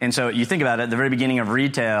 absolutely. And so you think about it, at the very beginning of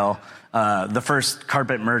retail, the first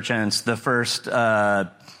carpet merchants, the first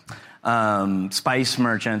spice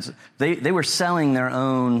merchants, they were selling their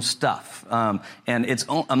own stuff. And it's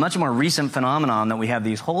a much more recent phenomenon that we have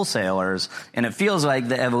these wholesalers, and it feels like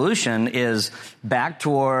the evolution is back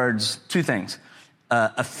towards two things.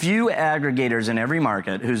 A few aggregators in every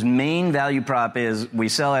market whose main value prop is we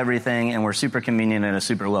sell everything and we're super convenient at a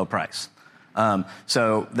super low price.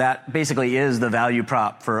 So that basically is the value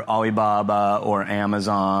prop for Alibaba or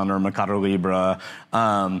Amazon or Mercado Libre.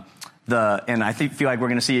 And I feel like we're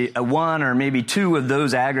going to see one or maybe two of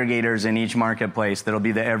those aggregators in each marketplace that'll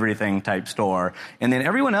be the everything type store. And then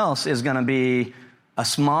everyone else is going to be a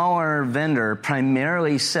smaller vendor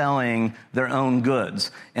primarily selling their own goods.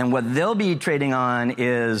 And what they'll be trading on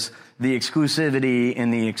is the exclusivity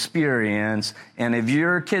and the experience. And if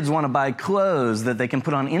your kids want to buy clothes that they can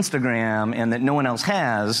put on Instagram and that no one else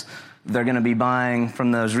has, they're going to be buying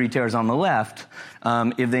from those retailers on the left.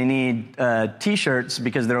 If they need T-shirts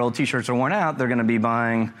because their old T-shirts are worn out, they're going to be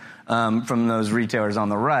buying from those retailers on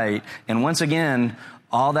the right. And once again,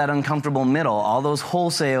 all that uncomfortable middle, all those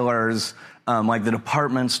wholesalers, like the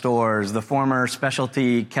department stores, the former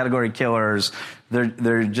specialty category killers,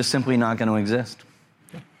 they're just simply not going to exist.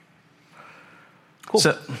 Cool.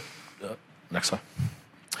 So, next slide.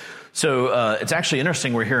 So it's actually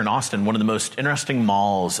interesting. We're here in Austin. One of the most interesting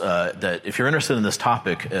malls that, if you're interested in this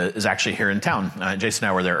topic, is actually here in town. Jason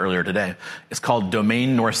and I were there earlier today. It's called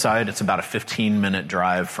Domain Northside. It's about a 15-minute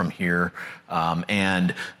drive from here.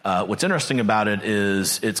 And what's interesting about it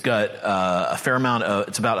is it's got a fair amount of,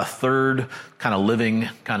 it's about a third kind of living,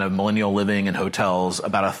 kind of millennial living and hotels,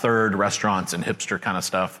 about a third restaurants and hipster kind of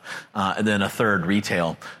stuff, and then a third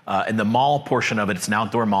retail. And the mall portion of it, it's an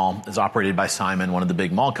outdoor mall, is operated by Simon, one of the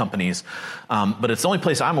big mall companies. But it's the only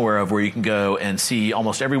place I'm aware of where you can go and see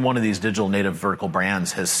almost every one of these digital native vertical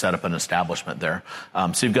brands has set up an establishment there.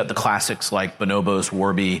 So you've got the classics like Bonobos,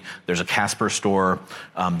 Warby. There's a Casper store.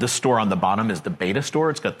 This store on the bottom is the Beta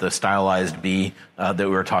store. It's got the stylized bee that we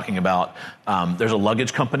were talking about. There's a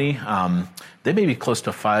luggage company. They may be close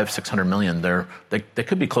to $500-600 million. They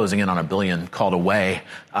could be closing in on $1 billion, called Away.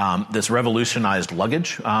 This revolutionized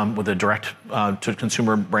luggage with a direct to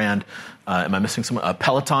consumer brand. Am I missing someone?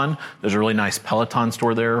 Peloton. There's a really nice Peloton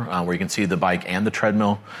store there where you can see the bike and the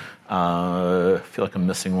treadmill. I feel like I'm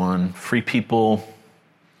missing one. Free People.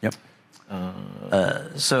 Yep.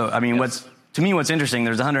 So, I mean, yes. To me, what's interesting,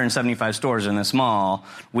 there's 175 stores in this mall.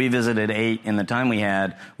 We visited 8 in the time we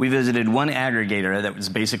had. We visited one aggregator that was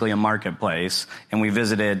basically a marketplace, and we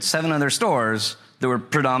visited 7 other stores that were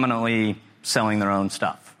predominantly selling their own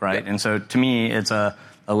stuff, right? Yep. And so to me, it's a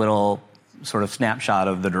little sort of snapshot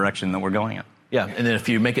of the direction that we're going in. Yeah, and then if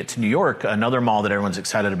you make it to New York, another mall that everyone's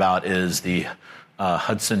excited about is the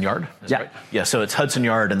Hudson Yard. Yeah. Right? Yeah, so it's Hudson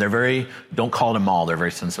Yard, and they're don't call it a mall. They're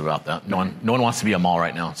very sensitive about that. No one wants to be a mall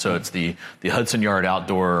right now. So it's the Hudson Yard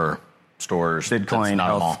outdoor stores. Bitcoin,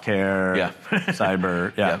 healthcare,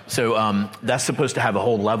 cyber. Yeah. So that's supposed to have a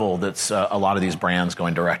whole level that's a lot of these brands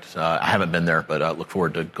going direct. I haven't been there, but I look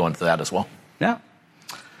forward to going to that as well. Yeah.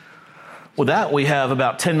 With that, we have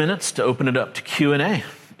about 10 minutes to open it up to Q&A.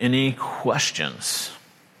 Any questions?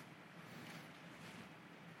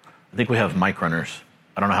 I think we have mic runners.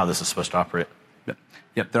 I don't know how this is supposed to operate.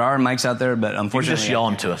 Yep, there are mics out there, but unfortunately... Just yell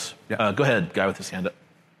them to us. Yeah. Go ahead, guy with his hand up.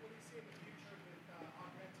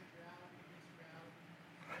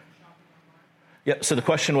 Yep, so the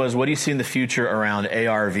question was, what do you see in the future around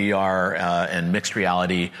AR, VR, and mixed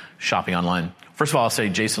reality shopping online? First of all, I'll say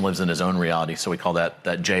Jason lives in his own reality, so we call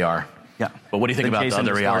that JR. Yeah. But what do you think about the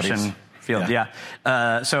other realities? Field.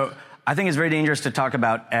 Yeah. So I think it's very dangerous to talk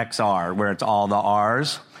about XR, where it's all the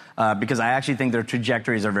Rs, because I actually think their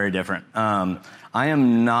trajectories are very different. I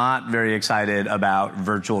am not very excited about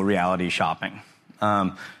virtual reality shopping.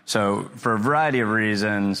 So for a variety of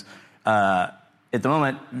reasons, at the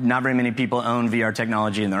moment, not very many people own VR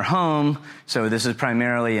technology in their home, so this is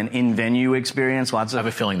primarily an in-venue experience. I have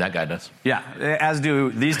a feeling that guy does. Yeah, as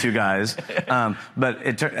do these two guys. But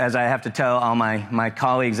as I have to tell all my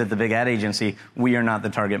colleagues at the big ad agency, we are not the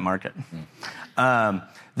target market.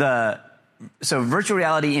 So virtual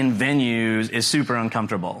reality in venues is super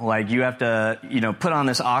uncomfortable. Like, you have to, put on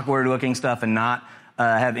this awkward-looking stuff and not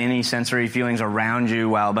have any sensory feelings around you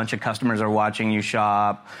while a bunch of customers are watching you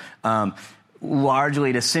shop.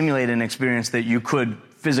 Largely to simulate an experience that you could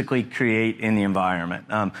physically create in the environment.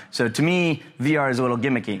 So to me, VR is a little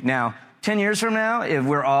gimmicky. Now, 10 years from now, if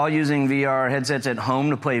we're all using VR headsets at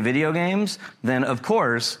home to play video games, then of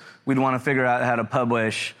course, we'd want to figure out how to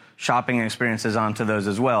publish shopping experiences onto those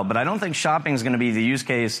as well. But I don't think shopping is going to be the use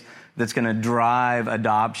case that's going to drive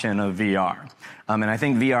adoption of VR. And I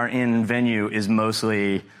think VR in venue is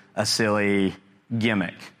mostly a silly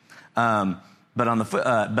gimmick. But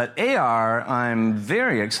AR, I'm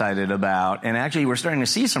very excited about, and actually we're starting to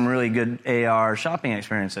see some really good AR shopping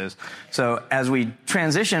experiences. So as we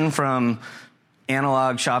transition from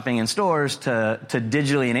analog shopping in stores to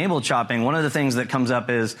digitally enabled shopping, one of the things that comes up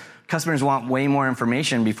is customers want way more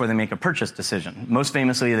information before they make a purchase decision. Most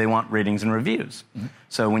famously, they want ratings and reviews. Mm-hmm.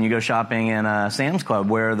 So when you go shopping in a Sam's Club,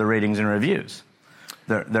 where are the ratings and reviews?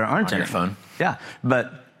 There aren't any. On your phone. Yeah,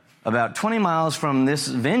 but about 20 miles from this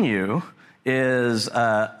venue is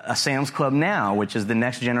a Sam's Club Now, which is the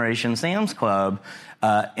next generation Sam's Club,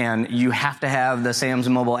 and you have to have the Sam's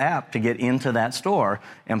mobile app to get into that store.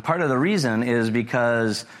 And part of the reason is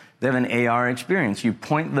because they have an AR experience. You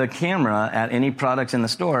point the camera at any product in the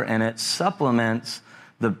store, and it supplements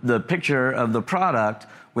the picture of the product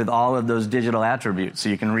with all of those digital attributes. So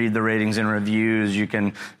you can read the ratings and reviews, you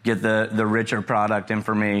can get the richer product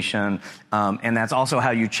information, and that's also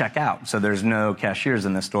how you check out. So there's no cashiers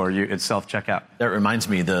in the store, it's self-checkout. That reminds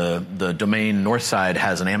me, the domain Northside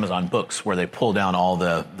has an Amazon Books where they pull down all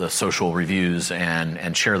the social reviews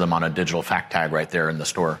and share them on a digital fact tag right there in the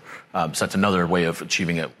store. So that's another way of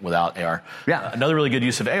achieving it without AR. Yeah. Another really good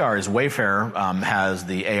use of AR is Wayfair has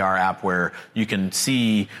the AR app where you can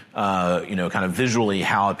see, kind of visually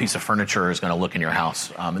how a piece of furniture is going to look in your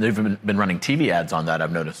house. And they've been running TV ads on that,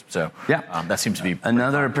 I've noticed. So that seems to be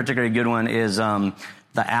another particularly good one is the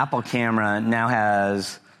Apple camera now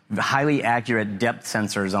has highly accurate depth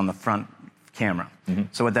sensors on the front camera. Mm-hmm.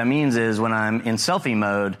 So what that means is when I'm in selfie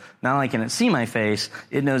mode, not only can it see my face,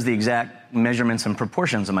 it knows the exact measurements and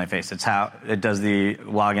proportions of my face. It's how it does the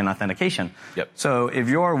login authentication. Yep. So if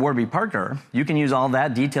you're Warby Parker, you can use all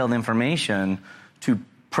that detailed information to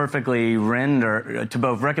perfectly render, to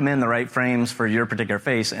both recommend the right frames for your particular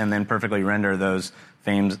face and then perfectly render those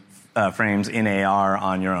frames in AR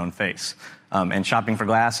on your own face. And shopping for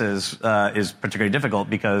glasses is particularly difficult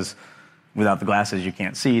because without the glasses, you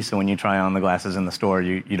can't see. So when you try on the glasses in the store,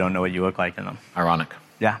 you don't know what you look like in them. Ironic.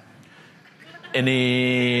 Yeah.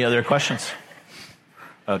 Any other questions?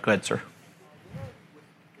 Go ahead, sir.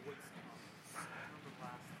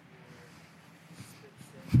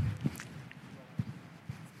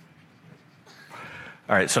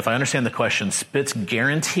 All right, so if I understand the question, Spitz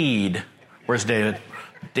guaranteed, where's David?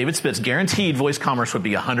 David Spitz guaranteed voice commerce would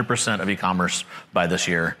be 100% of e-commerce by this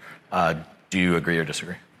year. Do you agree or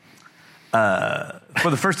disagree? For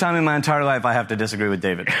the first time in my entire life, I have to disagree with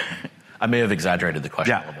David. I may have exaggerated the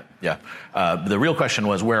question a little bit. Yeah. The real question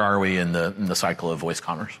was, where are we in the cycle of voice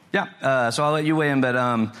commerce? Yeah. So I'll let you weigh in, but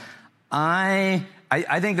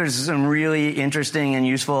I think there's some really interesting and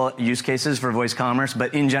useful use cases for voice commerce,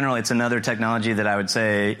 but in general, it's another technology that I would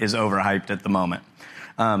say is overhyped at the moment.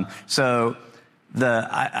 So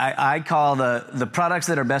I call the products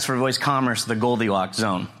that are best for voice commerce the Goldilocks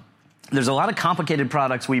zone. there's a lot of complicated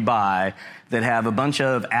products we buy that have a bunch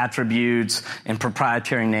of attributes and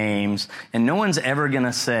proprietary names, and no one's ever going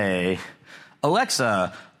to say,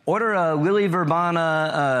 Alexa, order a Lily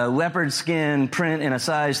Verbana leopard skin print in a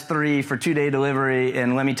size 3 for 2-day delivery,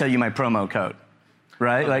 and let me tell you my promo code.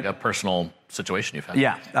 Right? Like a personal situation you've had.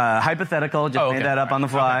 Yeah. Hypothetical, just made that up on the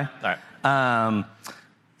fly. Okay. All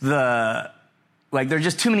right. There are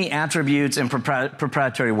just too many attributes and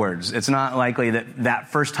proprietary words. It's not likely that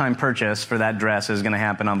first-time purchase for that dress is going to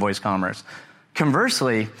happen on voice commerce.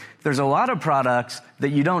 Conversely, there's a lot of products that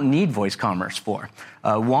you don't need voice commerce for.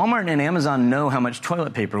 Walmart and Amazon know how much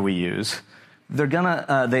toilet paper we use.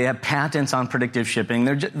 They have patents on predictive shipping.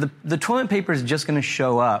 The toilet paper is just going to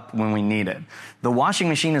show up when we need it. The washing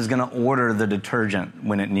machine is going to order the detergent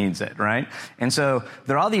when it needs it, right? And so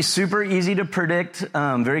there are all these super easy to predict,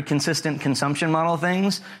 very consistent consumption model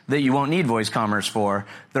things that you won't need voice commerce for.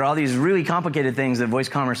 There are all these really complicated things that voice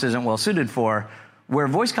commerce isn't well suited for. Where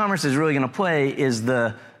voice commerce is really going to play is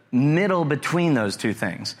the middle between those two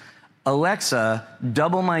things. Alexa,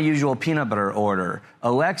 double my usual peanut butter order.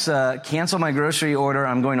 Alexa, cancel my grocery order.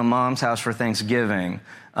 I'm going to mom's house for Thanksgiving.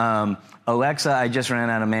 Alexa, I just ran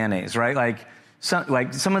out of mayonnaise, right?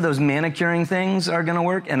 Some of those manicuring things are going to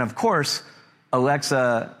work. And of course,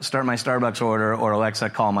 Alexa, start my Starbucks order, or Alexa,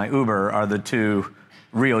 call my Uber are the two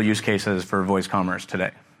real use cases for voice commerce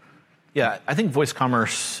today. Yeah, I think voice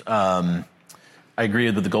commerce, I agree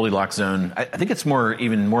with the Goldilocks zone. I think it's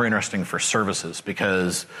even more interesting for services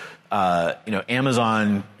because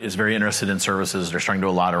Amazon is very interested in services. They're starting to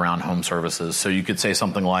do a lot around home services. So you could say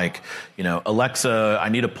something like, Alexa, I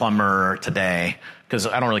need a plumber today, because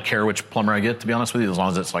I don't really care which plumber I get, to be honest with you, as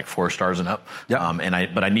long as it's like 4 stars and up. Yep.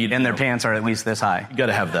 And their pants are at least this high. You got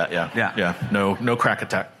to have that, yeah. Yeah. No crack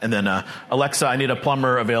attack. And then Alexa, I need a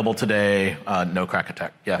plumber available today. No crack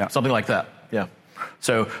attack. Yeah. Something like that. Yeah.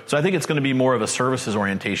 So I think it's going to be more of a services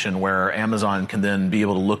orientation where Amazon can then be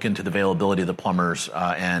able to look into the availability of the plumbers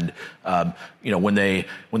and when they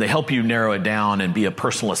help you narrow it down and be a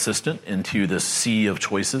personal assistant into this sea of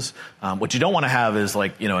choices. What you don't want to have is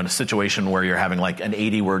in a situation where you're having like an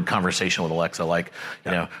 80-word conversation with Alexa,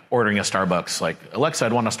 ordering a Starbucks. Like, Alexa,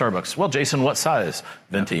 I'd want a Starbucks. Well, Jason, what size?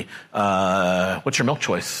 Venti. What's your milk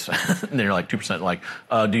choice? And then you're like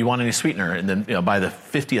 2%. Do you want any sweetener? And then by the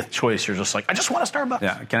 50th choice, you're just like, I just want a Starbucks.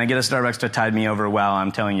 Yeah. Can I get a Starbucks to tide me over while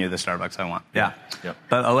I'm telling you the Starbucks I want? Yeah. Yep.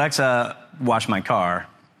 But Alexa, wash my car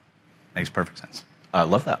makes perfect sense. I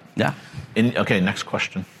love that. Yeah. Okay, next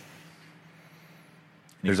question.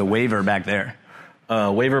 There's a waiver back there.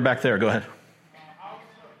 Waiver back there. Go ahead. How's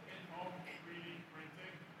the in-home 3D printing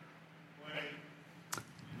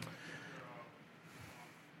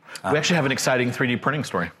play? We actually have an exciting 3D printing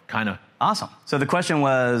story, kind of. Awesome. So the question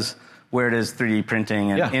was, where does 3D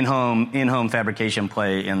printing and in-home fabrication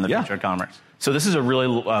play in the future of commerce? So this is a really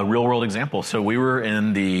real-world example. So we were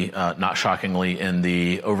in not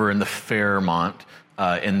shockingly, over in the Fairmont,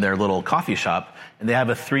 in their little coffee shop, and they have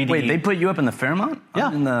a 3D. Wait, they put you up in the Fairmont?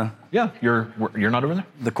 Yeah. You're not over there?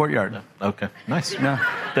 The courtyard. Yeah. Okay, nice. Yeah.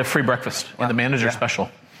 They have free breakfast and the manager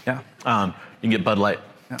special. Yeah. You can get Bud Light.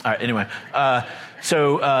 Yeah. All right. Anyway,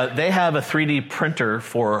 so they have a 3D printer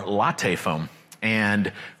for latte foam,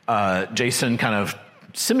 and Jason kind of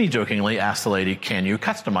semi-jokingly asked the lady, can you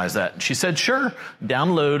customize that? And she said, sure,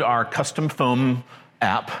 download our custom foam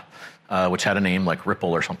app, which had a name like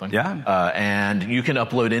Ripple or something. Yeah. And you can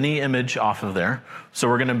upload any image off of there. So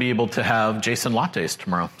we're going to be able to have Jason lattes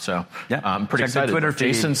tomorrow. So I'm pretty excited. Twitter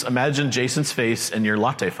feed. Imagine Jason's face in your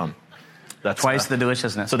latte foam. That's twice the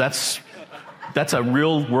deliciousness. So that's a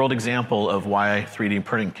real world example of why 3D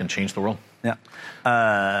printing can change the world.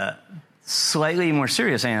 Yeah. Slightly more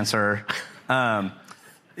serious answer.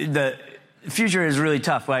 The future is really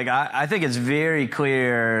tough. I think it's very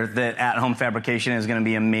clear that at-home fabrication is going to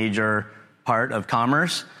be a major part of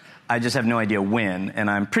commerce. I just have no idea when, and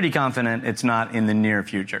I'm pretty confident it's not in the near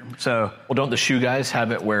future. So, well, don't the shoe guys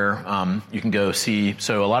have it where you can go see?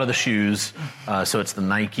 So a lot of the shoes, so it's the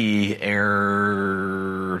Nike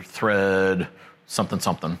Air Thread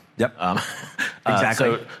something. Yep.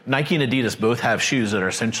 Exactly. So Nike and Adidas both have shoes that are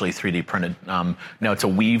essentially 3D printed. Now it's a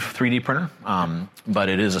Weave 3D printer, but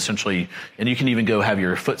it is essentially, and you can even go have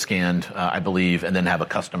your foot scanned, I believe, and then have a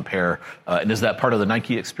custom pair. And is that part of the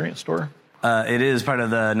Nike Experience Store? It is part of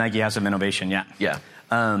the Nike House of Innovation. Yeah.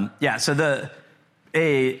 Yeah. So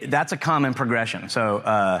that's a common progression. So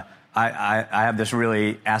I have this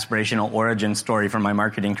really aspirational origin story from my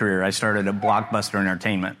marketing career. I started at Blockbuster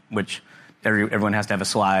Entertainment, which everyone has to have a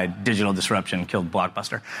slide. Digital disruption killed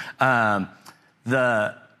Blockbuster.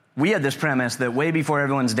 We had this premise that way before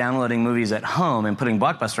everyone's downloading movies at home and putting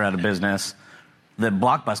Blockbuster out of business, that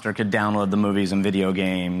Blockbuster could download the movies and video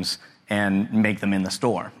games and make them in the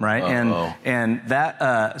store, right? And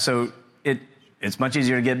that so it's much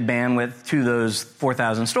easier to get bandwidth to those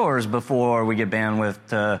 4,000 stores before we get bandwidth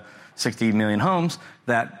to 60 million homes.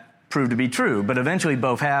 That proved to be true, but eventually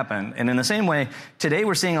both happened. And in the same way, today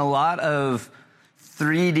we're seeing a lot of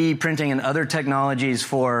 3D printing and other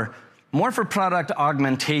technologies more for product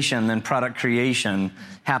augmentation than product creation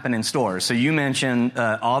happen in stores. So you mentioned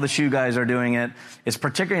all the shoe guys are doing it. It's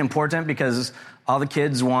particularly important because all the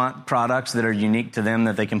kids want products that are unique to them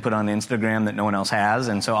that they can put on Instagram that no one else has.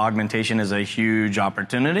 And so augmentation is a huge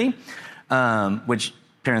opportunity, which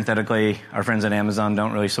parenthetically our friends at Amazon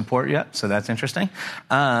don't really support yet. So that's interesting.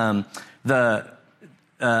 Adidas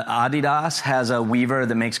has a weaver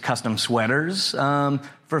that makes custom sweaters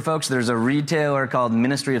for folks. There's a retailer called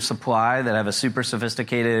Ministry of Supply that have a super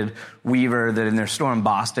sophisticated weaver that in their store in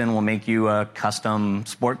Boston will make you a custom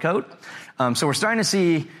sport coat. So we're starting to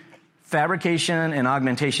see fabrication and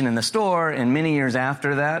augmentation in the store, and many years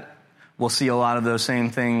after that, we'll see a lot of those same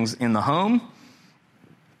things in the home.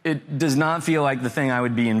 It does not feel like the thing I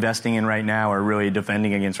would be investing in right now or really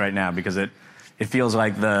defending against right now, because it feels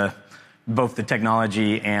like both the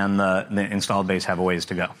technology and the installed base have a ways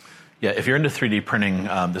to go. Yeah, if you're into 3D printing,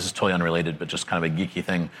 this is totally unrelated, but just kind of a geeky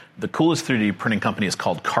thing. The coolest 3D printing company is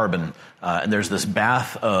called Carbon, and there's this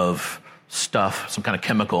bath of stuff, some kind of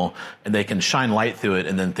chemical, and they can shine light through it,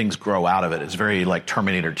 and then things grow out of it. It's very like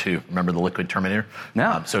Terminator 2. Remember the liquid Terminator?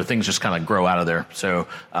 No. So things just kind of grow out of there. So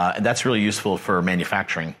and that's really useful for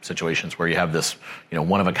manufacturing situations where you have this,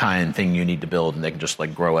 one-of-a-kind thing you need to build, and they can just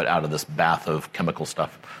like grow it out of this bath of chemical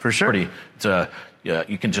stuff. For sure. You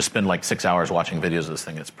can just spend like 6 hours watching videos of this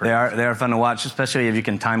thing. It's pretty. They are fun to watch, especially if you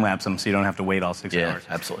can time lapse them, so you don't have to wait all 6 hours. Yeah,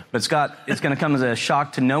 absolutely. But Scott, it's going to come as a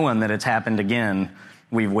shock to no one that it's happened again.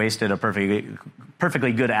 We've wasted a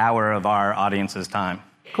perfectly good hour of our audience's time.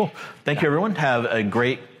 Cool. Thank you, everyone. Have a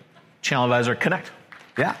great ChannelAdvisor Connect.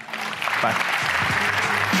 Yeah. Bye.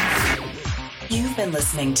 You've been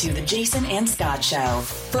listening to The Jason and Scott Show.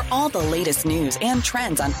 For all the latest news and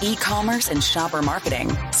trends on e-commerce and shopper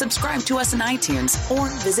marketing, subscribe to us on iTunes or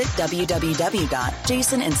visit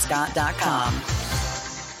www.jasonandscott.com.